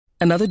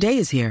Another day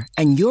is here,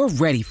 and you're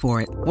ready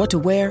for it. What to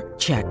wear?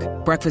 Check.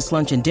 Breakfast,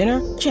 lunch, and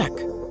dinner? Check.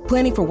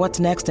 Planning for what's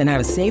next and how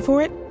to save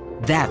for it?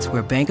 That's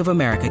where Bank of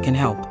America can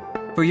help.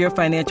 For your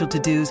financial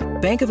to-dos,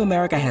 Bank of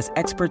America has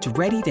experts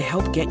ready to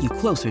help get you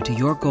closer to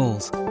your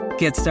goals.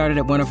 Get started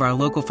at one of our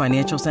local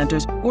financial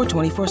centers or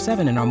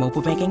 24/7 in our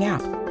mobile banking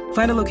app.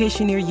 Find a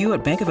location near you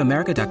at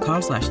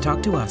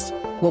bankofamerica.com/talktous.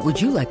 What would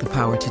you like the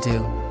power to do?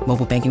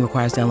 Mobile banking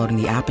requires downloading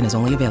the app and is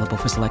only available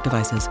for select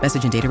devices.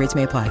 Message and data rates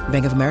may apply.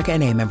 Bank of America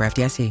N.A., member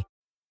FDIC.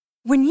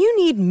 When you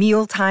need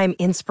mealtime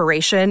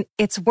inspiration,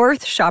 it's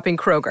worth shopping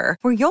Kroger,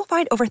 where you'll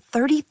find over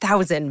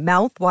 30,000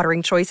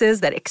 mouth-watering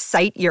choices that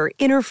excite your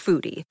inner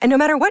foodie. And no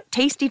matter what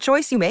tasty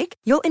choice you make,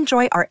 you'll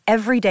enjoy our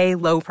everyday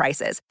low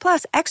prices,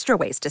 plus extra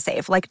ways to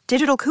save, like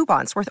digital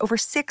coupons worth over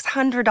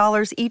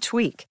 $600 each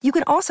week. You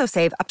can also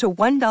save up to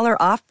 $1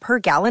 off per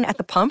gallon at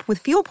the pump with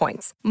fuel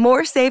points.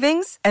 More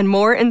savings and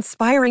more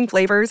inspiring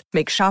flavors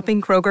make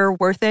shopping Kroger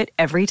worth it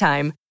every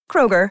time.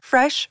 Kroger,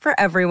 fresh for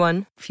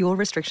everyone. Fuel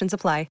restrictions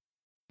apply.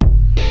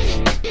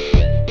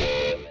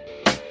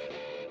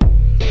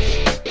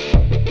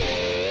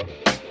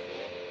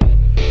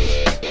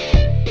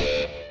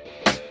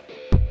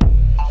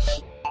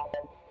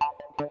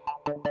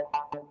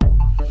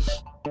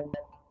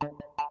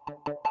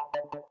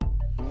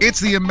 It's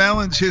the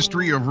Imbalance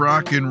History of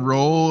Rock and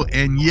Roll,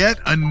 and yet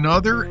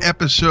another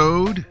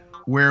episode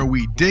where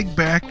we dig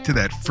back to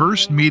that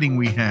first meeting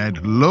we had,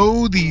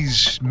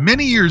 these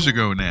many years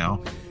ago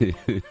now.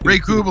 Ray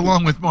Koob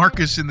along with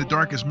Marcus in the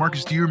Darkest.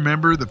 Marcus, do you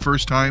remember the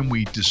first time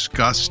we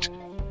discussed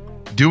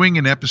doing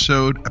an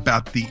episode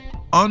about the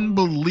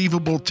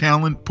unbelievable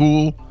talent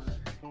pool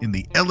in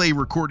the LA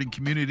recording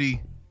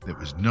community that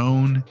was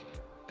known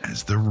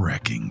as the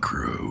Wrecking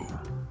Crew?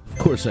 Of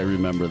course I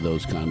remember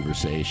those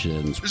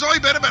conversations. There's only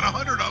been about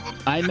 100 of them.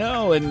 I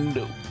know, and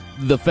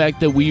the fact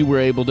that we were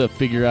able to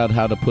figure out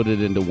how to put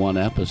it into one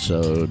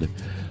episode,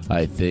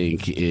 I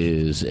think,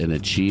 is an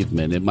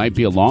achievement. It might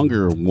be a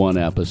longer one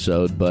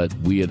episode, but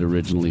we had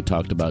originally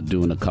talked about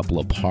doing a couple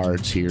of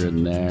parts here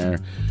and there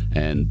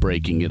and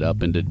breaking it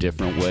up into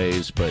different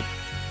ways, but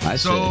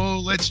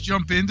let's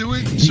jump into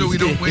it so we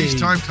don't waste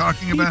time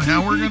talking about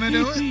how we're going to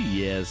do it?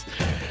 Yes.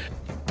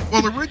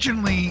 Well,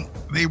 originally,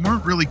 they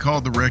weren't really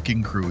called the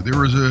Wrecking Crew. There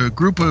was a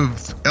group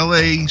of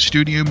LA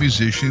studio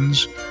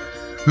musicians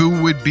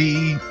who would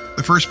be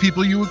the first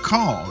people you would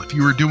call if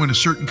you were doing a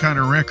certain kind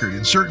of record.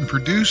 And certain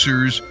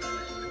producers,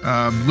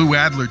 Lou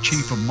Adler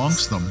chief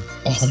amongst them,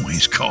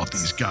 always called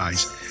these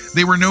guys.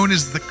 They were known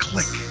as the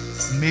Clique.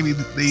 Maybe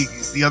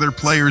the other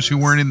players who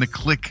weren't in the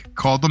Clique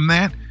called them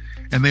that.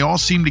 And they all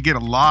seemed to get a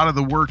lot of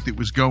the work that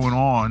was going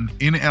on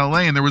in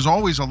L.A., and there was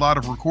always a lot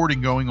of recording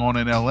going on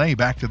in L.A.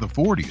 back to the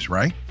 40s,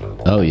 right?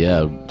 Oh,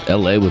 yeah.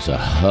 L.A. was a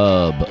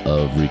hub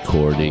of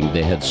recording.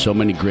 They had so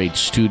many great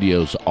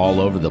studios all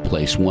over the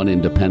place, one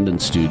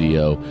independent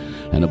studio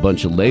and a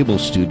bunch of label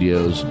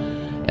studios.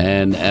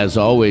 And as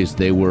always,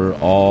 they were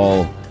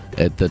all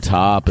at the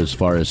top as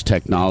far as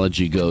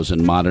technology goes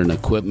and modern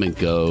equipment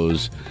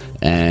goes,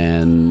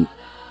 and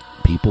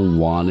people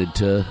wanted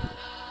to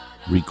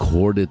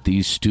record at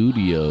these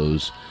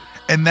studios.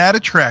 And that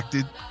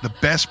attracted the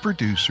best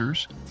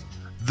producers,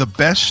 the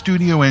best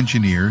studio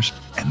engineers,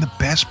 and the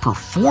best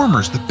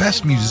performers, the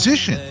best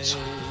musicians.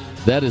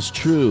 That is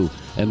true.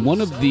 And one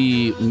of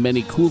the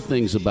many cool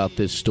things about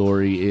this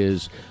story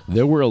is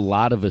there were a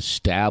lot of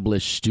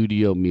established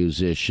studio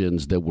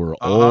musicians that were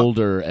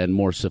older and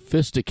more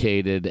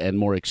sophisticated and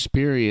more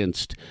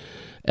experienced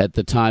at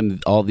the time.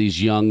 All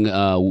these young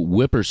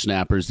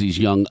whippersnappers, these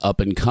young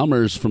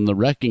up-and-comers from the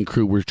Wrecking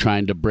Crew were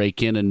trying to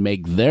break in and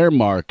make their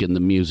mark in the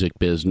music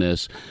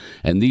business.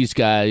 And these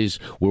guys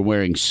were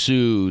wearing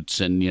suits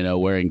and,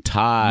 wearing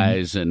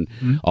ties and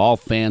all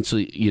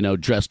fancy,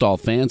 dressed all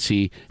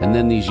fancy. And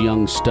then these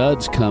young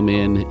studs come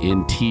in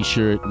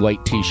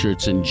white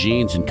T-shirts and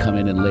jeans and come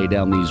in and lay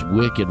down these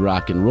wicked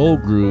rock and roll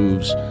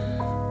grooves.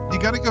 You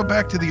got to go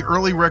back to the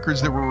early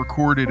records that were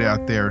recorded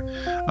out there.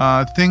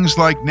 Things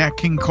like Nat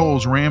King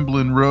Cole's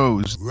Ramblin'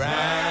 Rose.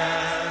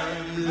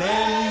 Ramblin'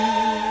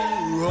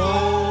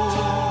 Rose,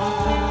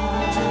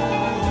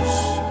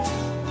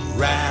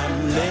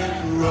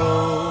 Ramblin'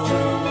 Rose,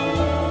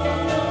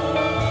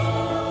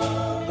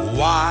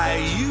 why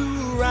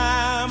you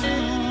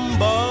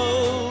ramble,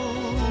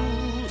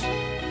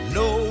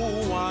 no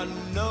one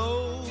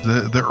knows.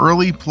 The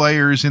early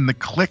players in the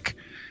Clique,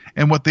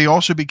 and what they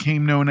also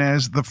became known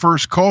as the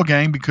First Call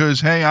Gang,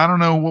 because, hey, I don't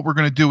know what we're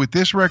going to do with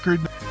this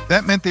record.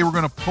 That meant they were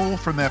going to pull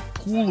from that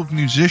pool of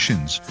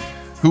musicians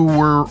who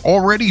were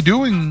already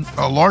doing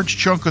a large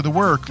chunk of the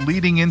work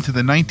leading into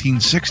the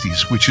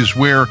 1960s, which is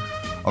where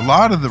a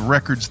lot of the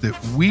records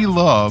that we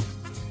love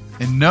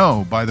and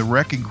know by the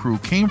Wrecking Crew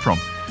came from.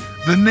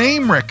 The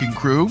name Wrecking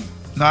Crew,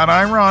 not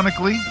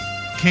ironically,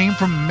 came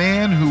from a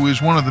man who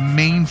is one of the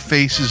main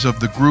faces of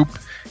the group.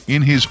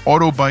 In his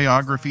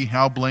autobiography,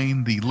 Hal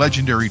Blaine, the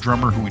legendary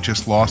drummer who we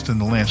just lost in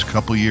the last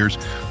couple of years,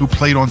 who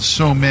played on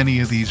so many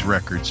of these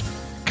records,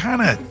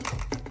 kind of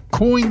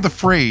coined the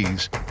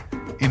phrase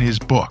in his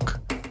book.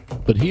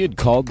 But he had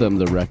called them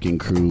the Wrecking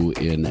Crew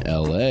in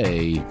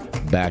L.A.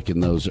 back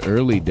in those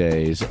early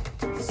days.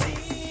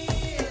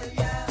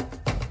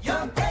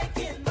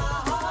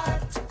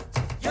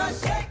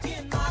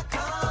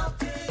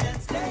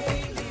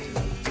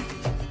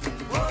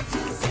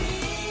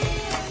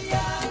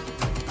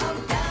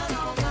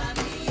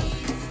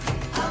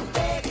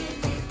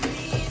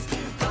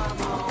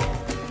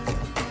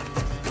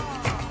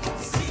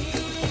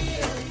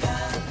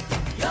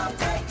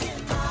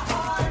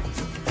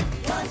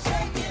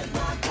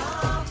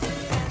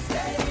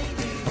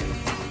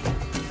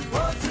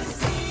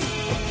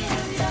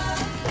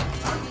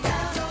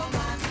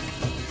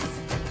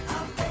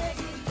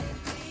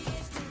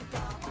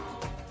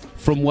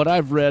 From what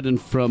I've read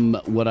and from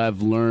what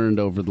I've learned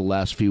over the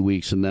last few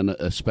weeks, and then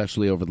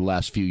especially over the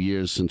last few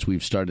years since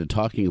we've started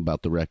talking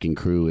about the Wrecking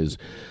Crew, is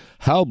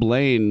Hal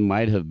Blaine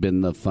might have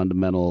been the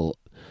fundamental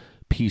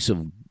piece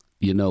of,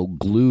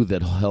 glue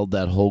that held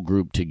that whole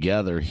group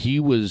together. He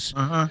was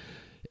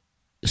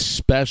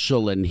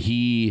special, and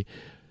he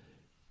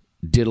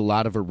did a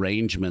lot of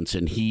arrangements,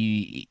 and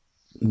he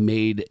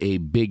made a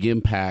big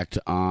impact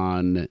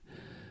on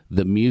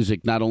the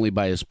music, not only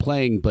by his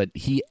playing, but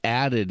he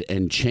added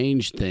and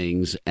changed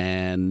things,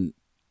 and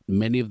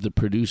many of the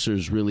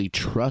producers really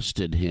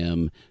trusted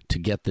him to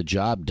get the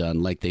job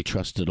done, like they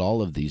trusted all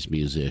of these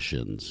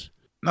musicians.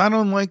 Not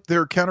unlike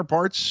their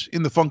counterparts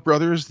in the Funk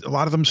Brothers, a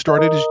lot of them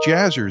started as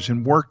jazzers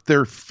and worked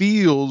their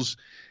feels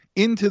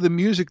into the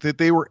music that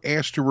they were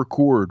asked to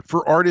record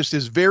for artists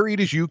as varied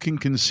as you can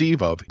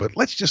conceive of. But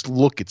let's just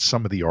look at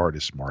some of the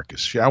artists,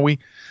 Marcus, shall we?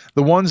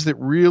 The ones that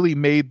really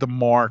made the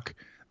mark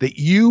that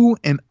you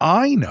and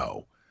I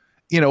know,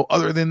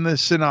 other than the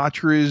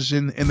Sinatras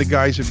and the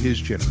guys of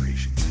his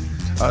generation.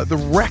 The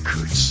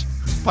records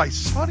by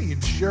Sonny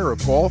and Cher,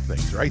 of all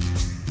things, right?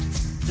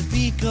 The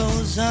beat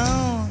goes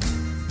on.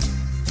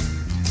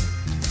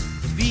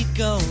 The beat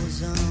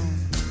goes on.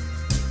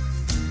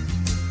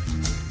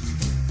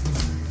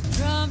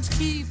 Drums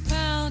keep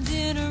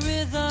pounding a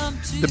rhythm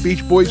to The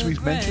Beach Boys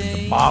we've mentioned,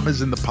 the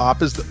Mamas and the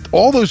Papas,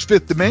 all those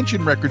Fifth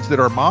Dimension records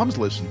that our moms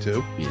listened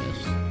to. Yes.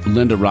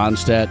 Linda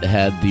Ronstadt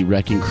had the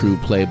Wrecking Crew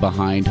play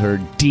behind her.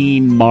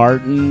 Dean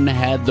Martin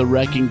had the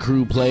Wrecking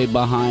Crew play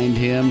behind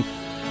him.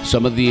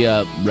 Some of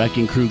the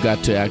Wrecking Crew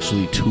got to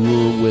actually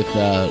tour with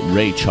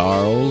Ray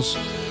Charles.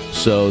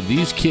 So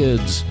these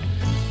kids,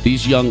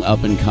 these young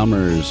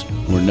up-and-comers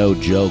were no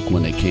joke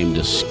when it came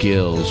to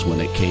skills,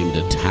 when it came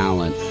to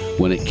talent,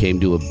 when it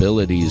came to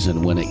abilities,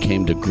 and when it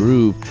came to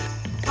groove.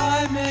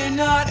 I may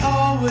not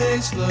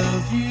always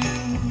love you,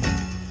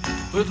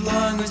 but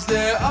long as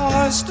there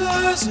are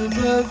stars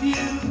above you,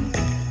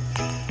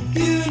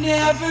 you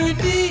never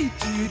need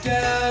to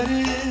doubt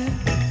it.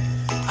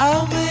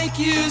 I'll make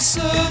you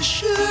so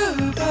sure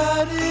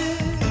about it.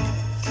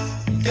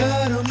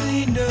 God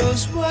only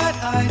knows what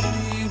I'd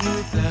be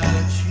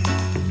without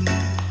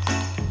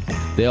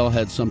you. They all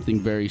had something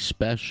very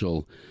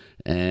special,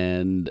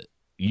 and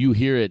you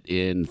hear it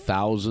in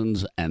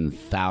thousands and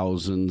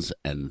thousands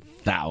and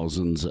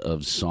thousands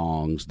of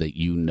songs that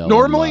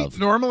Normally, and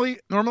love.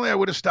 Normally, I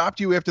would have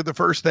stopped you after the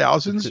first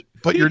thousands,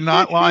 but you're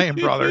not lying,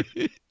 brother.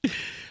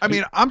 I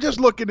mean, I'm just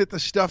looking at the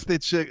stuff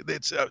that's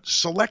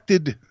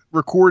selected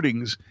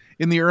recordings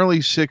in the early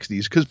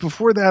 '60s, because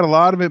before that, a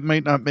lot of it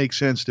might not make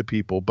sense to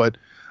people. But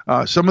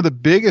some of the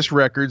biggest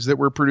records that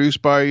were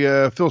produced by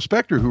Phil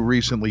Spector, who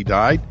recently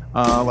died,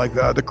 like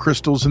the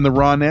Crystals and the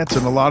Ronettes,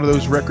 and a lot of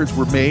those records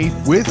were made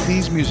with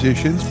these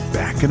musicians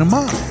backing them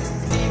up.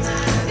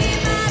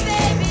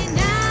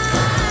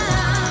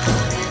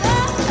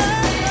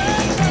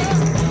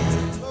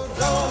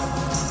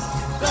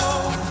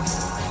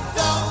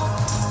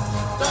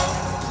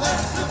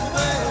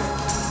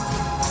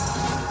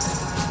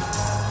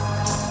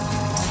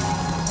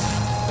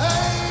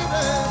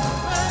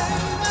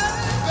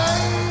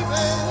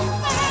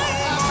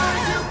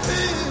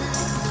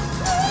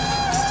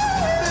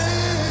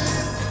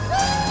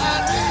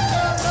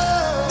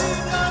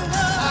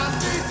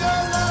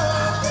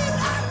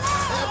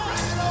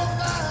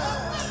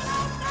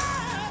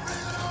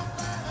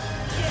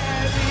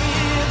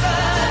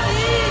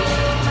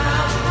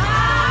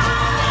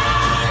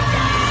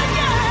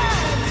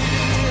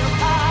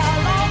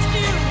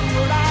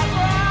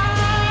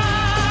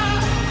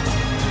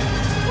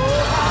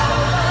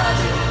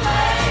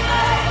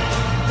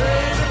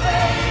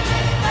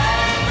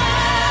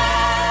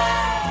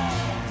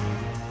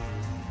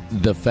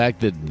 The fact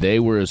that they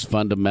were as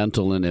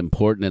fundamental and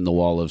important in the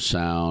Wall of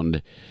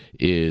Sound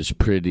is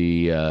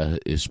pretty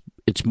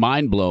it's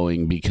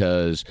mind-blowing,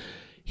 because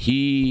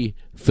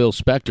Phil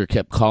Spector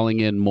kept calling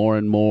in more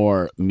and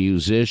more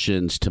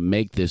musicians to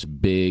make this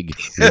big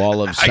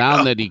wall of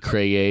sound that he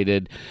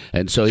created.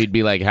 And so he'd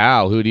be like,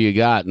 Hal, who do you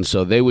got? And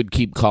so they would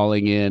keep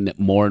calling in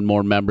more and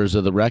more members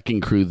of the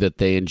Wrecking Crew that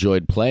they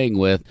enjoyed playing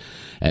with.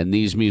 And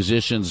these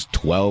musicians,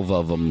 12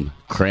 of them,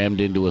 crammed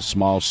into a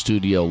small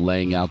studio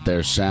laying out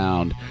their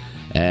sound.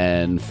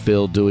 And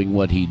Phil doing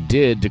what he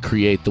did to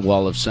create the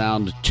wall of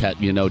sound,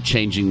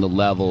 changing the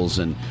levels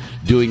and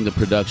doing the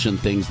production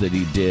things that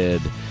he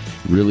did,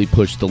 really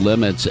pushed the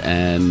limits,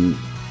 and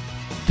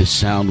the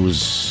sound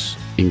was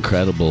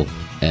incredible.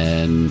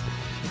 And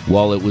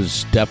while it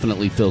was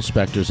definitely Phil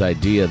Spector's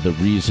idea, the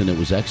reason it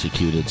was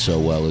executed so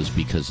well is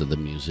because of the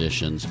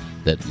musicians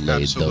that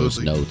laid those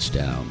notes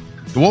down.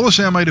 The Wall of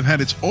Sound might have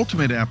had its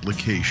ultimate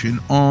application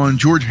on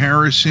George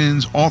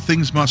Harrison's All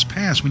Things Must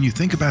Pass. When you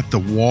think about the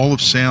Wall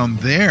of Sound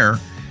there,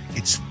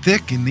 it's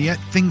thick and yet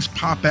things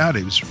pop out.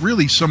 It was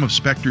really some of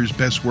Spector's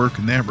best work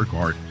in that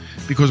regard,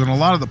 because on a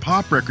lot of the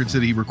pop records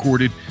that he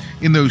recorded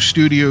in those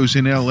studios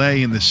in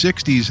L.A. in the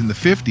 60s and the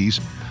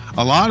 50s,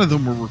 a lot of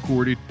them were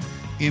recorded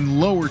in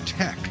lower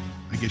tech,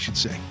 I guess you'd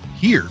say.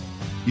 Here,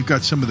 you've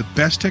got some of the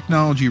best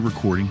technology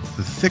recording,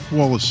 the thick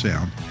wall of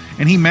sound,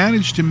 and he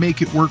managed to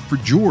make it work for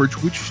George,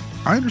 which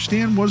I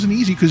understand wasn't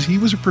easy because he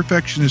was a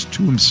perfectionist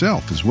to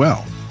himself as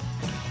well.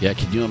 Yeah,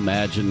 can you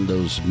imagine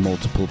those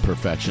multiple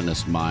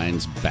perfectionist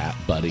minds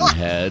butting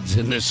heads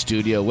in the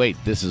studio? Wait,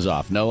 this is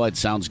off. No, it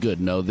sounds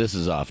good. No, this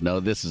is off. No,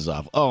 this is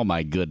off. Oh,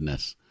 my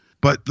goodness.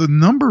 But the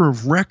number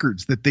of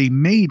records that they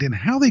made and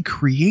how they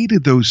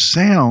created those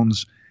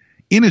sounds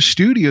in a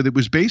studio that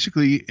was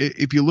basically,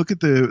 if you look at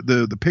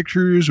the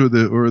pictures or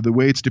the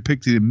way it's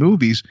depicted in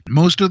movies,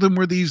 most of them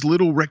were these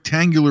little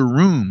rectangular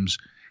rooms,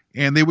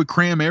 and they would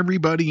cram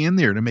everybody in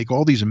there to make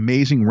all these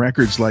amazing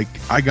records like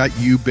I Got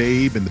You,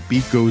 Babe, and The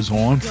Beat Goes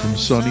On from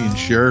Sonny and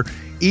Cher,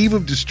 Eve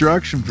of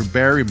Destruction from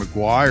Barry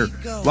McGuire,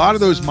 a lot of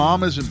those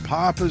Mamas and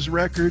Papas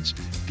records,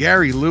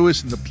 Gary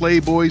Lewis and the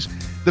Playboys.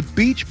 The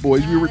Beach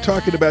Boys, we were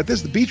talking about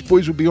this. The Beach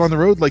Boys would be on the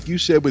road, like you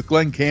said, with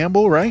Glenn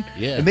Campbell, right?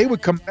 Yeah. And they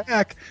would come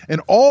back,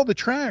 and all the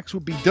tracks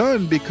would be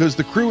done because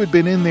the crew had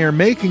been in there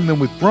making them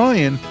with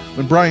Brian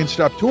when Brian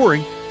stopped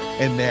touring.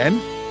 And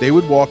then they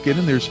would walk in,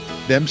 and there's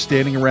them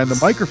standing around the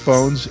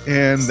microphones.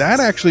 And that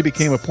actually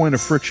became a point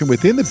of friction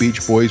within the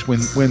Beach Boys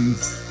when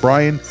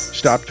Brian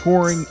stopped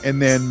touring. And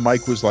then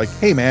Mike was like,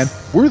 hey, man,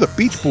 we're the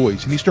Beach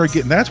Boys. And he started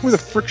getting, that's where the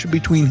friction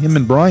between him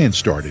and Brian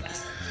started.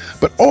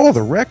 But all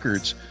the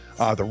records,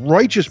 the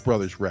Righteous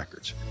Brothers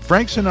records,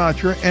 Frank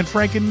Sinatra and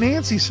Frank and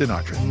Nancy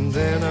Sinatra. And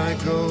then I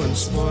go and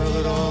spoil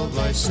it all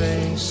by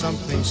saying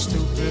something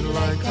stupid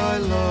like I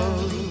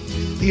love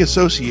you. The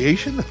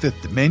Association, the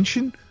Fifth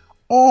Dimension,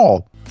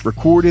 all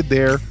recorded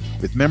there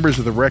with members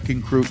of the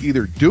Wrecking Crew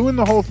either doing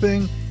the whole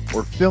thing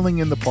or filling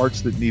in the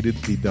parts that needed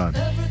to be done.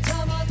 Every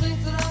time I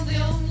think that I'm the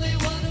only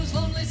one who's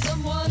lonely,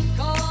 someone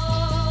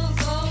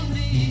calls on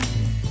me.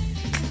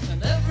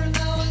 And every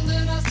now and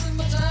then I spend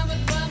my time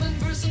at climbing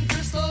Bruce and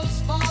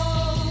Christos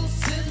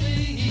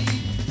falsely.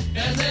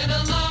 And then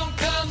along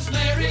comes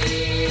Mary.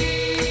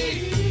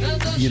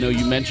 You know,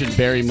 you mentioned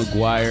Barry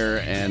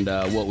McGuire, and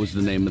what was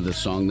the name of the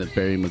song that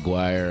Barry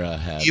McGuire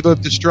had? Eve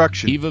of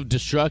Destruction. Eve of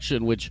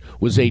Destruction, which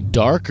was a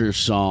darker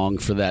song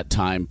for that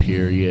time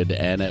period,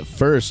 and at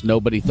first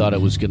nobody thought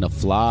it was going to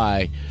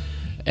fly,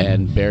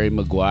 and Barry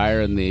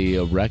McGuire and the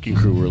Wrecking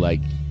Crew were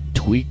like,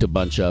 tweaked a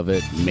bunch of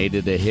it, made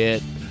it a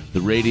hit,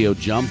 the radio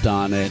jumped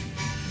on it,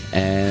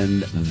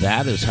 and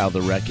that is how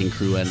the Wrecking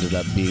Crew ended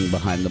up being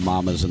behind the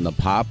Mamas and the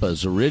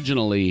Papas.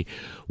 Originally,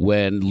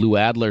 when Lou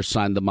Adler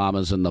signed the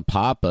Mamas and the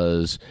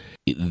Papas,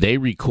 they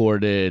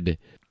recorded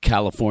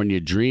California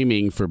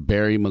Dreaming for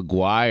Barry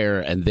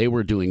McGuire, and they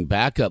were doing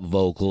backup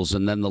vocals,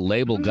 and then the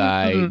label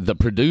guy, the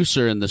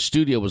producer in the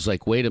studio was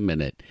like, wait a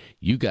minute,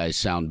 you guys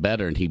sound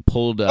better, and he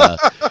pulled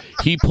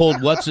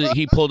what's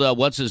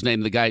his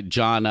name, the guy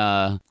John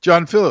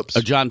Phillips.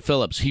 John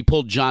Phillips. He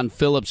pulled John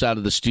Phillips out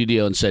of the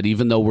studio and said,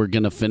 even though we're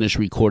going to finish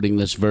recording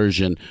this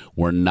version,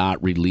 we're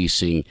not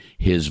releasing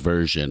his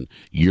version.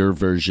 Your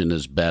version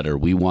is better.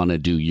 We want to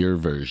do your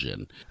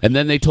version. And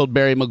then they told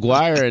Barry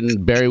McGuire,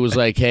 and Barry was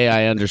like, hey,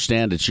 I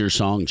understand. It's your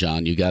song,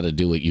 John. You got to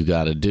do what you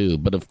got to do.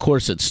 But of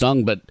course it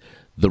stung, but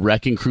the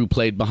Wrecking Crew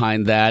played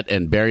behind that,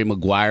 and Barry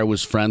McGuire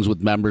was friends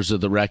with members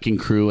of the Wrecking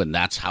Crew, and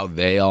that's how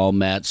they all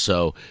met.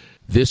 So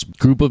this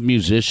group of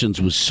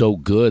musicians was so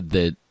good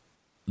that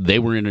they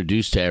were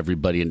introduced to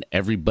everybody, and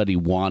everybody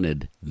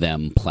wanted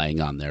them playing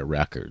on their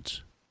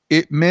records.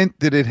 It meant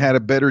that it had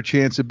a better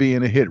chance of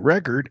being a hit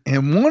record.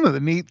 And one of the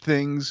neat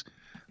things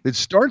that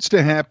starts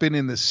to happen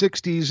in the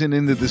 60s and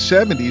into the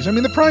 70s, I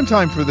mean, the prime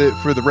time for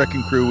the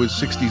Wrecking Crew was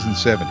 60s and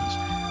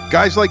 70s.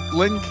 Guys like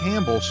Glenn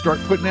Campbell start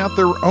putting out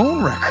their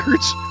own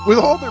records with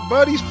all their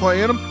buddies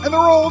playing them, and they're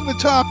all in the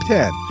top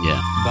 10.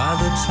 Yeah. By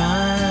the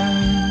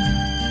time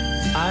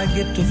I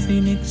get to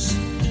Phoenix,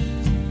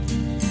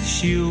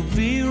 she'll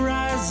be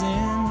rising.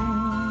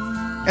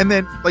 And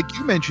then, like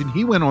you mentioned,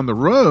 he went on the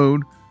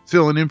road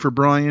filling in for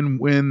Brian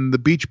when the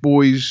Beach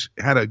Boys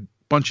had a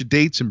bunch of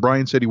dates and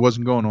Brian said he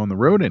wasn't going on the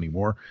road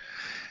anymore.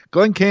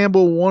 Glenn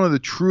Campbell, one of the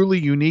truly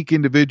unique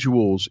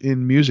individuals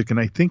in music, and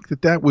I think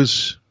that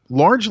was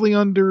largely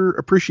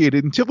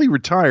underappreciated until he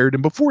retired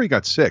and before he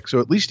got sick. So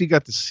at least he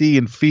got to see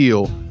and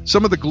feel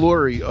some of the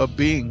glory of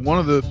being one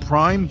of the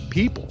prime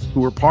people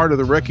who were part of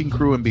the Wrecking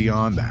Crew and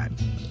beyond that.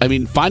 I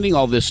mean, finding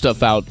all this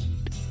stuff out,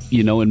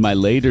 you know, in my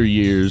later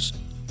years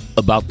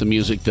about the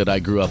music that I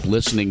grew up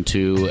listening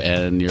to,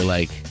 and you're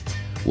like,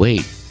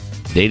 wait,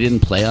 they didn't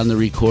play on the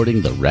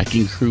recording, the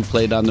Wrecking Crew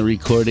played on the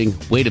recording.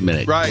 Wait a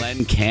minute, right.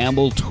 Glenn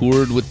Campbell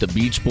toured with the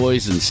Beach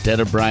Boys instead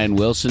of Brian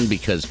Wilson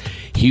because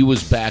He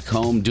was back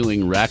home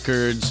doing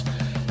records.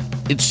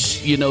 It's,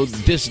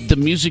 the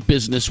music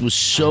business was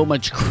so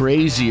much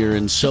crazier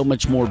and so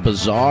much more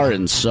bizarre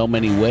in so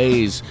many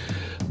ways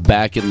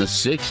back in the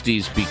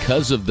 60s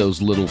because of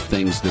those little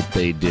things that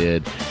they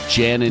did.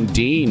 Jan and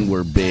Dean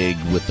were big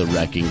with the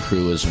Wrecking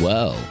Crew as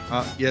well.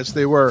 Yes,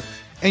 they were.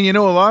 And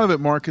a lot of it,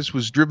 Marcus,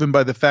 was driven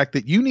by the fact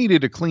that you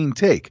needed a clean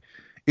take.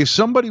 If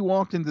somebody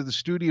walked into the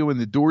studio and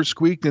the door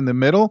squeaked in the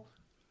middle,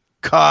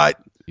 cut.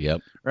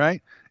 Yep.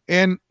 Right?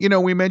 And,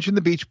 we mentioned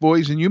the Beach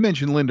Boys and you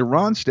mentioned Linda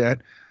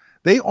Ronstadt.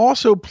 They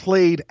also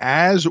played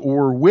as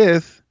or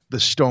with the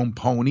Stone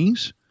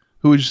Ponies,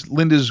 who was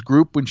Linda's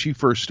group when she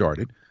first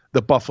started.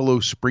 The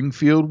Buffalo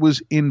Springfield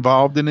was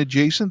involved in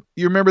adjacent.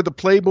 You remember the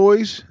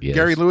Playboys? Yes.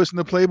 Gary Lewis and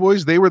the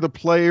Playboys? They were the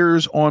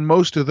players on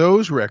most of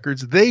those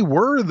records. They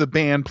were the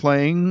band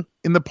playing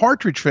in the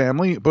Partridge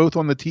Family, both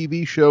on the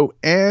TV show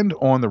and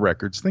on the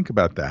records. Think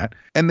about that.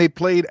 And they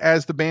played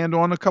as the band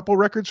on a couple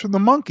records from the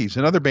Monkees,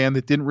 another band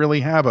that didn't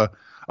really have a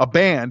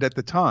band at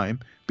the time,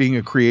 being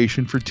a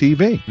creation for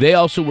TV. They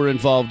also were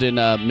involved in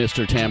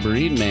Mr.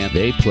 Tambourine Man.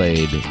 They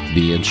played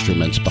the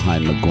instruments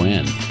behind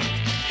McGuinn.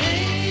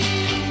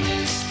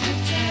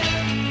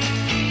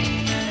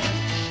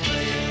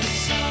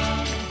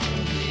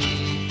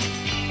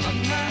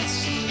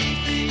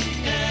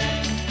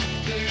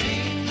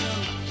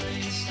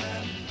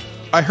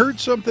 I heard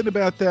something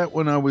about that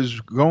when I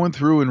was going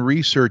through and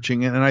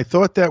researching it, and I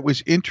thought that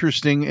was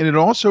interesting, and it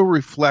also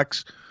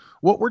reflects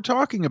what we're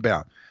talking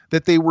about,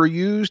 that they were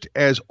used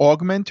as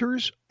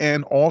augmenters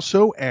and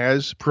also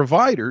as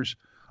providers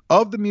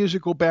of the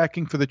musical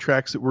backing for the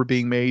tracks that were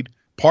being made,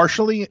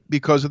 partially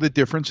because of the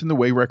difference in the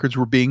way records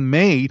were being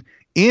made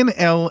in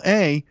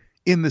L.A.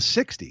 in the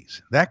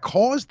 60s. That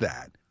caused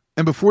that.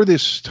 And before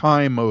this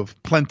time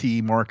of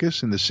plenty,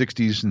 Marcus, in the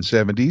 60s and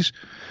 70s,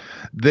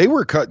 they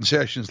were cutting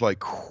sessions like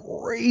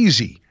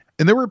crazy.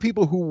 And there were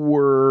people who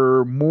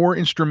were more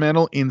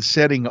instrumental in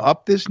setting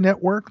up this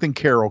network than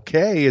Carol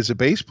Kaye as a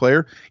bass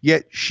player,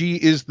 yet she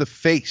is the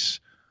face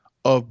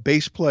of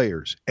bass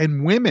players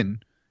and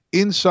women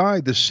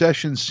inside the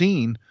session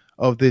scene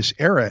of this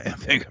era. And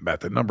think about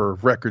the number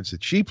of records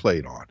that she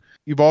played on.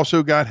 You've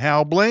also got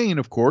Hal Blaine,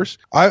 of course.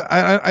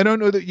 I don't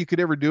know that you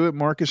could ever do it,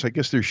 Marcus. I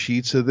guess there's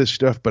sheets of this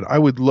stuff, but I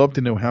would love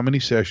to know how many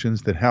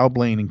sessions that Hal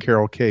Blaine and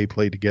Carol Kaye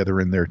played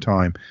together in their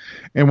time.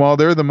 And while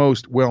they're the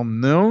most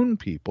well-known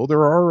people,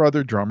 there are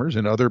other drummers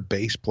and other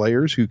bass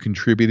players who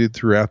contributed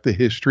throughout the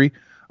history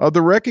of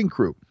the Wrecking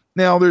Crew.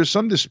 Now, there's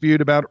some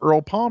dispute about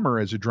Earl Palmer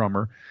as a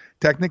drummer.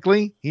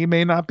 Technically, he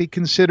may not be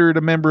considered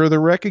a member of the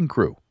Wrecking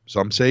Crew.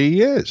 Some say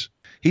he is.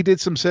 He did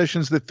some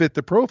sessions that fit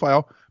the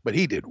profile, but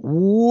he did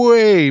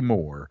way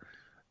more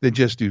than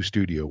just do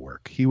studio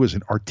work. He was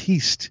an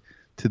artiste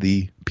to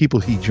the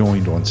people he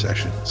joined on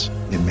sessions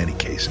in many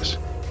cases.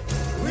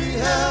 We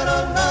had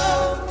a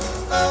love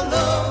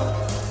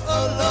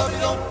you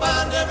don't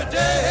find every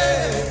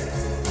day.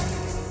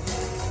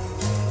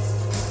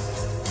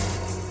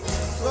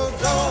 So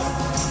don't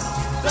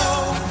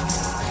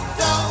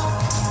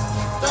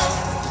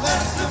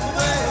let it slip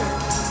away.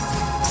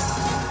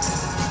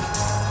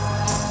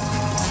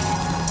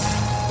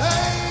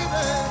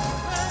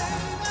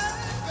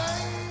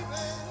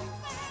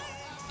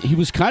 He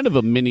was kind of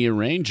a mini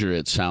arranger,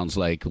 it sounds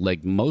like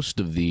most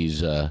of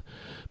these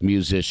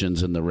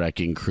musicians in the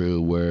Wrecking Crew,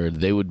 where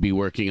they would be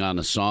working on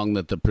a song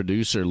that the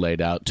producer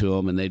laid out to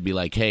them, and they'd be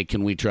like, hey,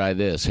 can we try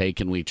this? Hey,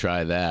 can we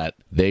try that?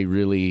 They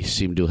really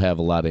seem to have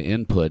a lot of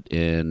input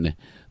in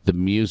the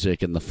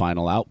music and the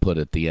final output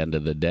at the end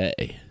of the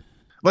day.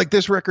 Like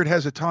this record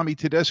has a Tommy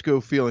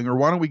Tedesco feeling, or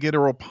why don't we get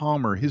Earl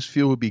Palmer? His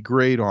feel would be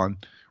great on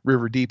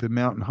River Deep and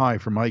Mountain High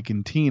from Ike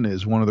and Tina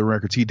is one of the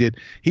records he did.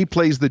 He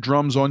plays the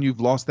drums on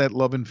You've Lost That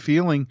Love and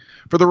Feeling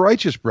for the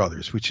Righteous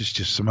Brothers, which is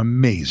just some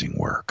amazing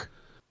work.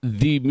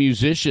 The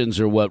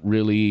musicians are what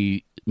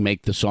really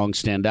make the song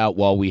stand out.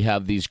 While we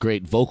have these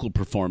great vocal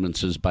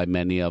performances by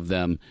many of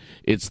them,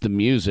 it's the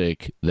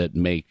music that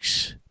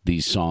makes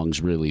these songs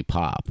really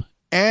pop.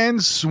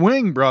 And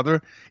swing,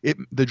 brother.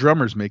 The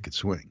drummers make it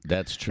swing.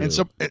 That's true. And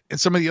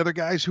some of the other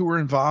guys who were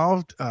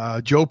involved,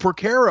 Joe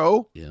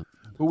Porcaro, yeah,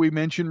 who we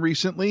mentioned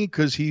recently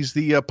because he's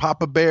the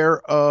Papa Bear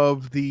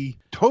of the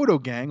Toto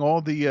Gang,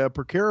 all the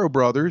Porcaro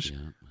brothers,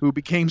 who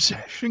became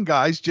session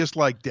guys just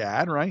like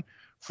Dad, right?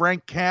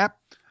 Frank Capp,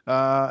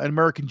 an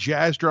American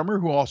jazz drummer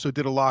who also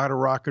did a lot of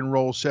rock and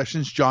roll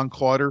sessions. John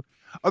Clauter,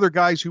 other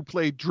guys who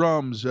played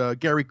drums.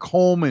 Gary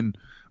Coleman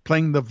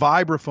playing the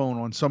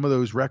vibraphone on some of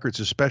those records,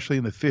 especially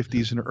in the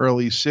 50s and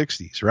early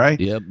 60s, right?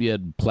 Yep, you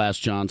had Plas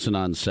Johnson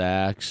on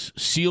sax.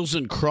 Seals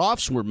and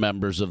Crofts were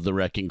members of the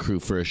Wrecking Crew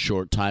for a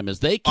short time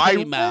as they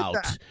came out.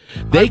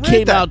 They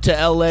came out to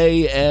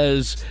L.A.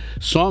 as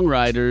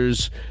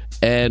songwriters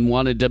and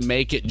wanted to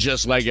make it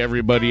just like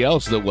everybody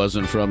else that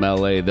wasn't from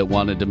L.A. that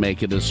wanted to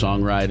make it as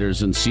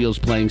songwriters. And Seals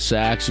playing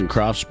sax and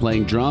Crofts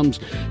playing drums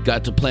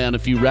got to play on a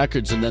few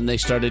records, and then they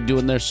started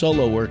doing their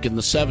solo work in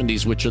the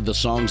 70s, which are the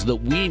songs that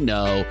we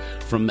know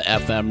from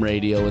FM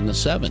radio in the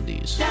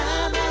 70s.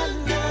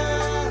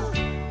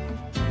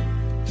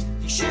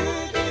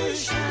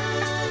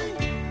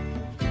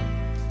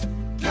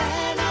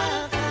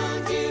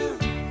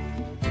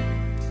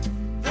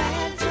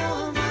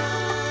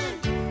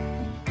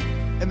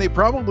 they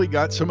probably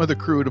got some of the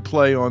crew to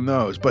play on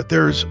those. But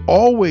there's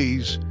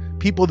always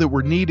people that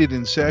were needed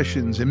in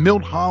sessions, and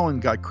Milt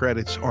Holland got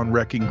credits on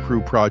Wrecking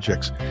Crew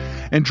projects.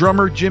 And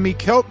drummer Jimmy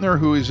Keltner,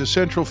 who is a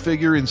central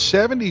figure in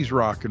 70s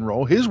rock and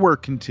roll, his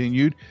work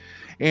continued,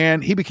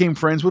 and he became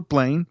friends with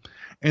Blaine.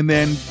 And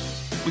then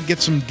we get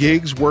some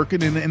gigs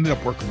working, and ended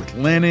up working with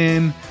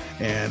Lennon,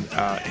 and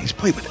he's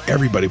played with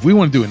everybody. If we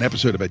want to do an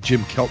episode about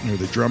Jim Keltner,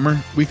 the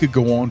drummer, we could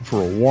go on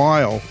for a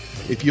while.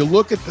 If you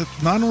look at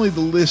not only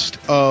the list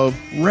of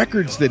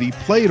records that he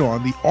played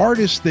on, the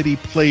artists that he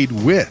played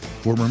with,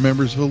 former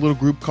members of a little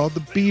group called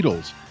the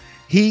Beatles.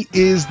 He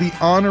is the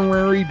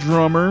honorary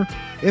drummer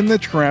in the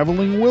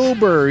Traveling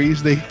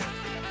Wilburys. They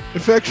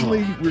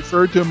affectionately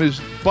referred to him as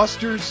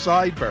Buster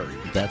Sideberry.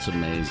 That's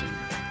amazing.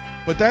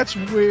 But that's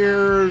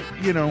where,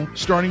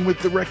 starting with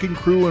the Wrecking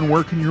Crew and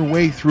working your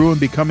way through and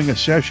becoming a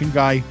session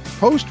guy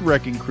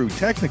post-Wrecking Crew,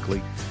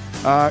 technically,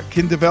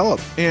 can develop.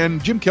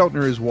 And Jim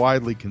Keltner is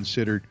widely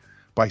considered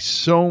by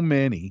so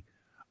many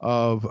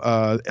of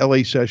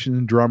LA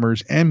session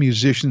drummers and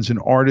musicians and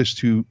artists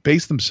who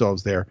base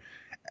themselves there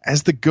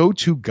as the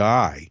go-to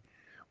guy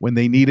when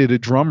they needed a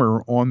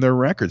drummer on their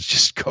records.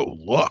 Just go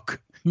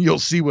look. You'll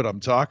see what I'm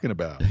talking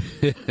about.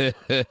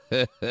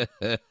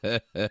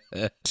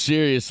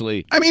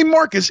 Seriously. I mean,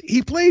 Marcus,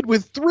 he played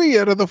with 3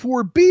 out of the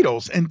 4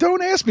 Beatles, and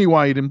don't ask me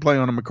why he didn't play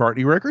on a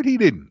McCartney record. He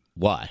didn't.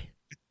 Why?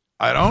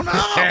 I don't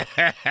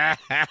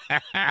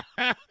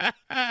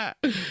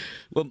know.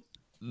 Well,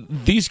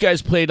 these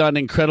guys played on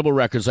incredible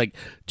records. Like,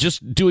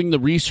 just doing the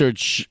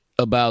research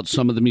about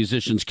some of the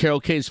musicians, Carol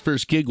Kay's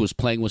first gig was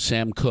playing with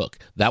Sam Cooke.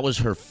 That was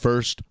her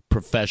first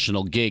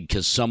professional gig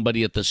because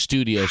somebody at the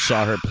studio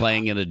saw her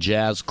playing in a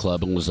jazz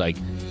club and was like,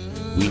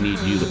 we need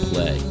you to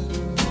play.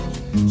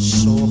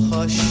 So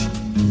hush,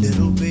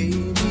 little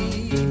baby,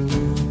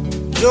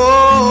 don't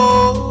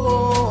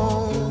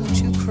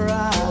you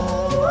cry.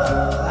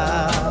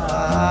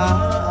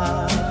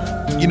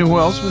 You know who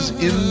else was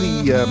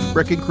in the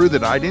Wrecking Crew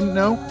that I didn't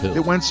know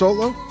that went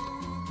solo?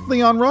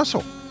 Leon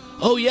Russell.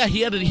 Oh, yeah,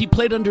 he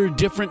played under a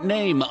different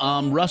name.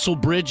 Russell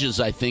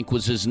Bridges, I think,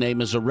 was his name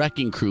as a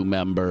Wrecking Crew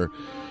member.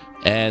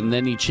 And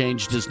then he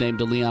changed his name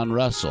to Leon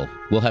Russell.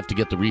 We'll have to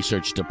get the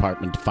research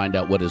department to find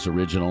out what his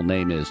original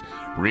name is.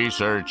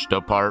 Research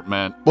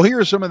department. Well, here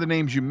are some of the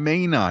names you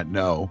may not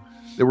know.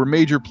 There were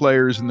major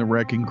players in the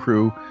Wrecking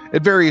Crew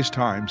at various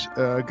times.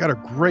 Got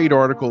a great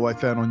article I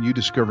found on You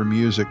Discover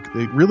Music.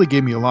 It really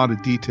gave me a lot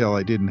of detail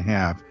I didn't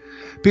have.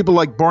 People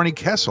like Barney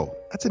Kessel.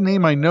 That's a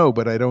name I know,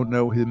 but I don't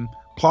know him.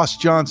 Plas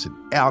Johnson,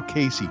 Al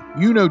Casey.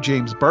 You know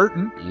James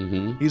Burton.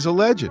 Mm-hmm. He's a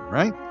legend,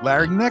 right?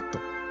 Larry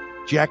Knechtel.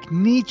 Jack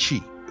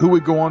Nietzsche, who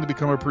would go on to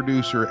become a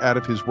producer out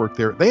of his work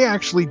there. They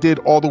actually did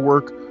all the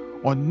work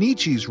on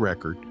Nietzsche's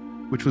record,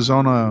 which was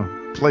on a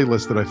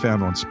playlist that I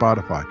found on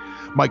Spotify.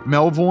 Mike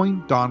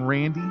Melvoin, Don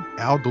Randy,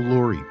 Al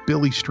DeLory,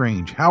 Billy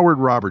Strange, Howard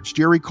Roberts,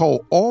 Jerry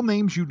Cole, all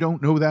names you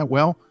don't know that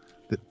well,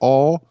 that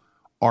all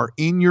are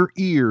in your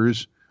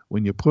ears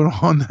when you put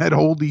on that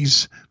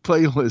oldies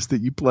playlist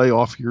that you play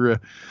off your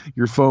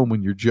phone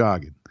when you're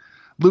jogging.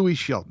 Louis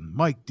Shelton,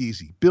 Mike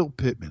Deasy, Bill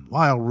Pittman,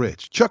 Lyle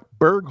Rich, Chuck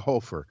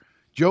Berghofer,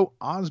 Joe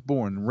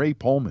Osborne, Ray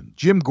Pullman,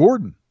 Jim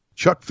Gordon,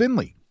 Chuck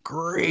Finley,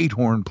 great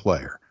horn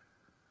player.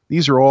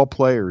 These are all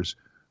players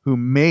who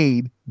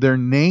made their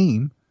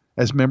name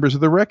as members of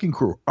the Wrecking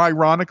Crew.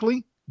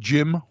 Ironically,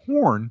 Jim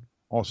Horn,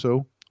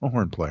 also a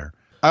horn player.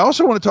 I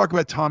also want to talk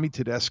about Tommy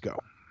Tedesco,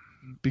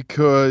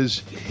 because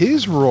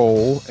his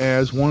role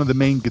as one of the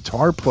main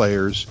guitar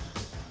players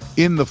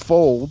in the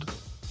fold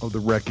of the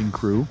Wrecking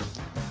Crew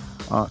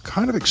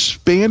kind of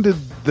expanded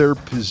their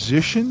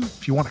position,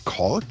 if you want to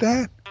call it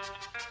that,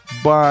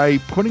 by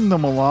putting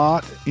them a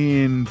lot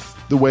in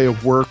the way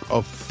of work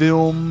of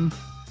film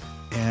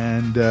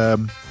and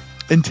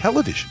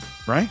television,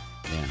 right?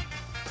 Yeah.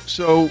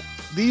 So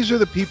these are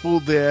the people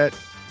that,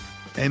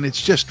 and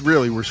it's just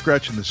really, we're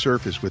scratching the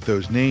surface with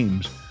those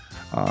names,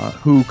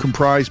 who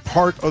comprise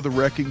part of the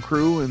Wrecking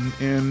Crew.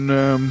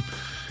 And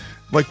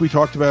like we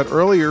talked about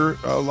earlier,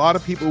 a lot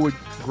of people would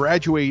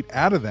graduate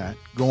out of that,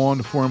 go on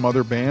to form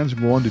other bands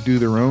and go on to do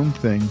their own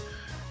thing.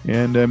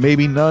 And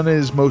maybe none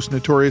as most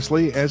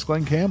notoriously as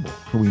Glenn Campbell,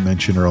 who we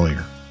mentioned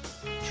earlier.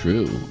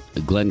 True.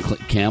 Glenn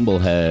Campbell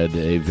had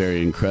a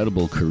very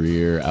incredible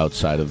career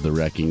outside of the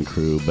Wrecking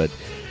Crew, but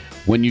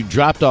when you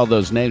dropped all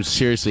those names,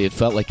 seriously, it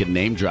felt like a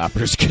name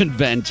droppers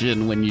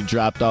convention when you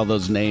dropped all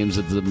those names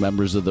of the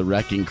members of the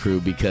Wrecking Crew,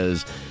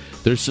 because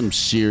there's some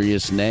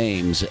serious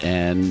names,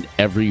 and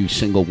every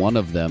single one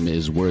of them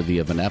is worthy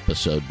of an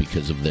episode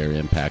because of their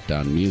impact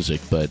on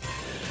music. But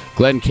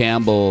Glenn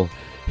Campbell,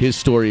 his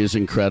story is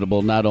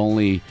incredible. Not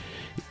only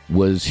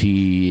was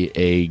he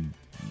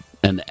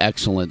an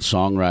excellent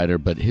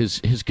songwriter, but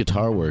his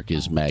guitar work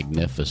is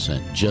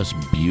magnificent, just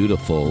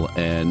beautiful.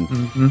 And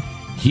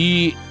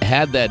he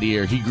had that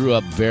ear. He grew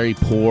up very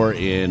poor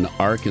in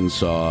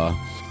Arkansas,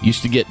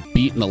 used to get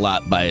beaten a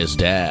lot by his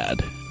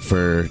dad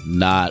for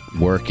not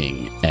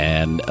working,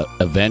 and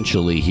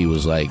eventually he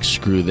was like,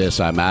 screw this,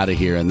 I'm out of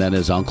here. And then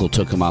his uncle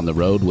took him on the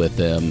road with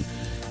him.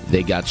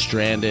 They got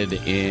stranded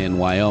in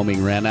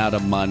Wyoming, ran out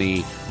of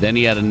money. Then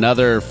he had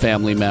another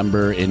family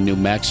member in New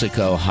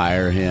Mexico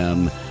hire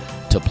him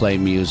to play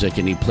music,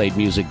 and he played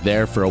music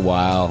there for a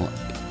while,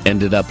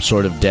 ended up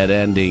sort of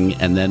dead-ending,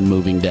 and then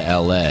moving to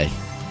L.A.,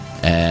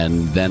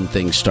 and then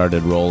things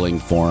started rolling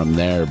for him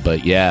there.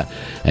 But yeah,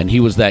 and he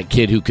was that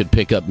kid who could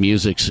pick up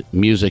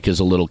music as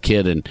a little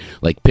kid and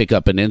like pick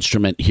up an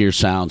instrument, hear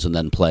sounds, and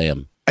then play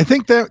them. I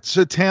think that's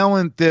a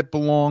talent that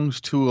belongs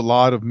to a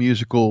lot of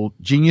musical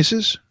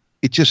geniuses.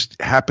 It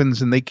just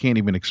happens and they can't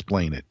even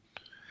explain it.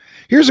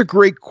 Here's a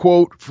great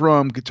quote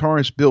from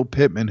guitarist Bill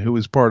Pittman, who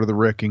was part of the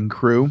Wrecking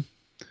Crew.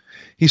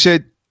 He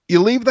said, "You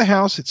leave the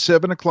house at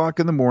 7 o'clock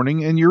in the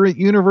morning and you're at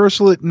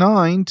Universal at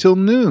 9 till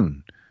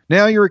noon.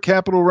 Now you're at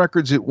Capitol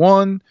Records at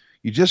 1.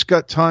 You just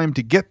got time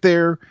to get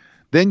there.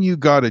 Then you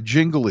got a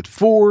jingle at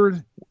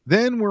 4.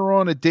 Then we're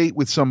on a date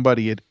with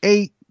somebody at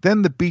 8.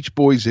 Then the Beach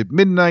Boys at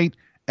midnight.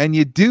 And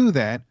you do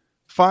that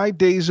 5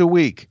 days a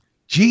week.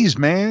 Geez,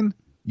 man,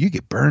 you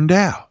get burned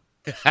out."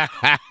 Wow.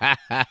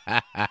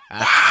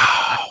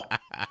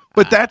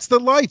 But that's the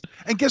life.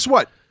 And guess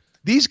what?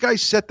 These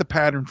guys set the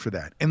pattern for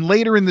that. And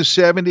later in the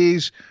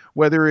 70s,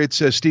 whether it's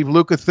Steve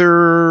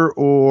Lukather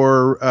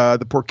or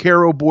the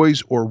Porcaro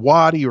Boys or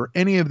Waddy or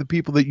any of the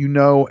people that you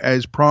know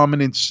as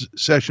prominent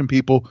session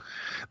people,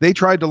 they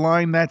tried to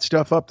line that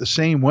stuff up the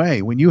same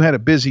way. When you had a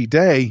busy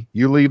day,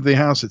 you leave the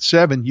house at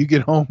 7, you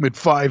get home at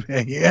 5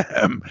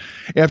 a.m.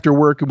 after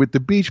working with the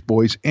Beach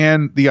Boys.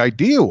 And the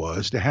idea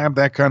was to have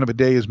that kind of a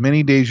day as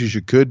many days as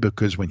you could,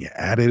 because when you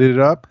added it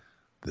up,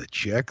 the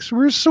checks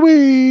were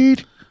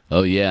sweet.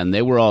 Oh, yeah, and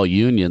they were all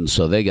unions,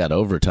 so they got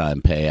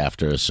overtime pay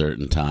after a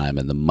certain time,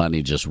 and the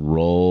money just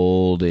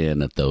rolled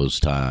in at those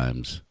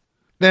times.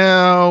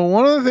 Now,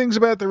 one of the things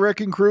about the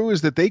Wrecking Crew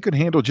is that they could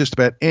handle just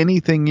about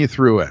anything you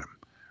threw at them,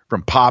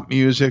 from pop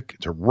music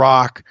to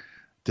rock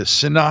to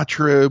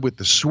Sinatra with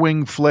the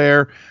swing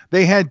flair.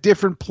 They had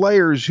different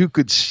players who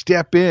could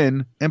step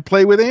in and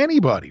play with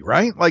anybody,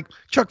 right? Like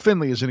Chuck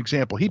Finley is an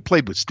example. He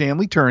played with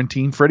Stanley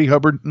Turrentine, Freddie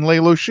Hubbard, and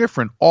Lalo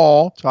Schifrin,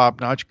 all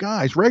top-notch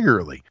guys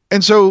regularly.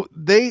 And so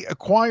they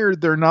acquired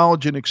their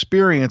knowledge and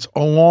experience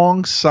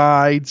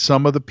alongside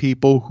some of the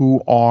people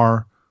who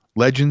are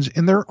legends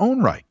in their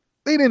own right.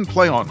 They didn't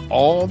play on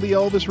all the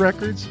Elvis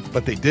records,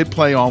 but they did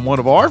play on one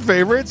of our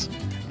favorites,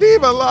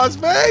 Viva Las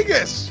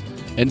Vegas.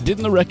 And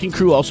didn't the Wrecking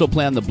Crew also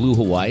play on the Blue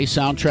Hawaii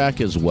soundtrack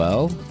as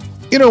well?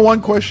 You know,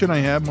 one question I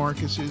have,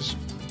 Marcus, is,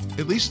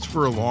 at least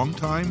for a long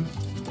time,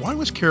 why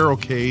was Carol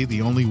Kaye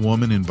the only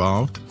woman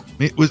involved?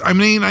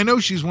 I know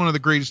she's one of the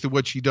greatest at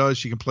what she does.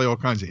 She can play all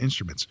kinds of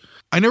instruments.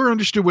 I never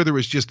understood whether it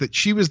was just that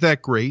she was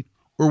that great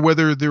or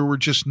whether there were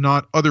just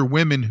not other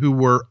women who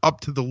were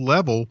up to the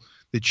level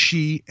that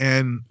she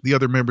and the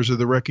other members of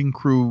the Wrecking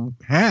Crew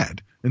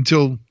had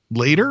until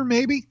later,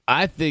 maybe?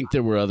 I think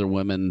there were other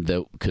women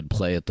that could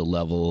play at the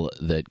level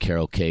that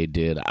Carol Kaye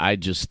did. I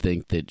just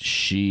think that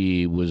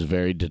she was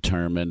very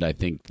determined. I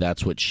think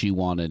that's what she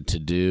wanted to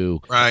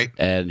do. Right.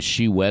 And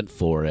she went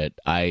for it.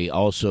 I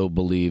also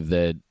believe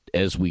that,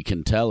 as we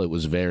can tell, it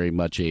was very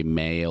much a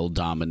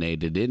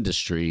male-dominated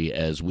industry.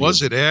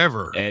 Was it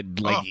ever?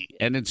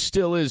 And it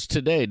still is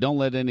today. Don't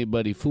let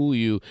anybody fool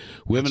you.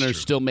 Women are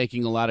still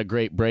making a lot of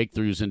great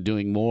breakthroughs and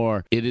doing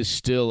more. It is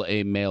still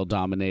a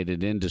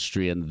male-dominated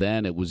industry, and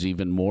then it was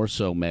even more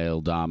so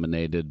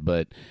male-dominated.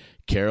 But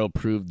Carol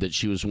proved that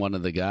she was one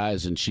of the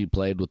guys, and she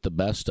played with the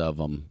best of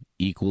them,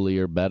 equally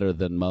or better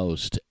than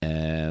most.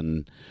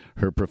 And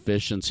her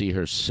proficiency,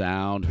 her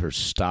sound, her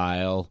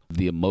style,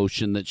 the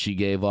emotion that she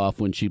gave off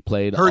when she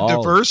played. Her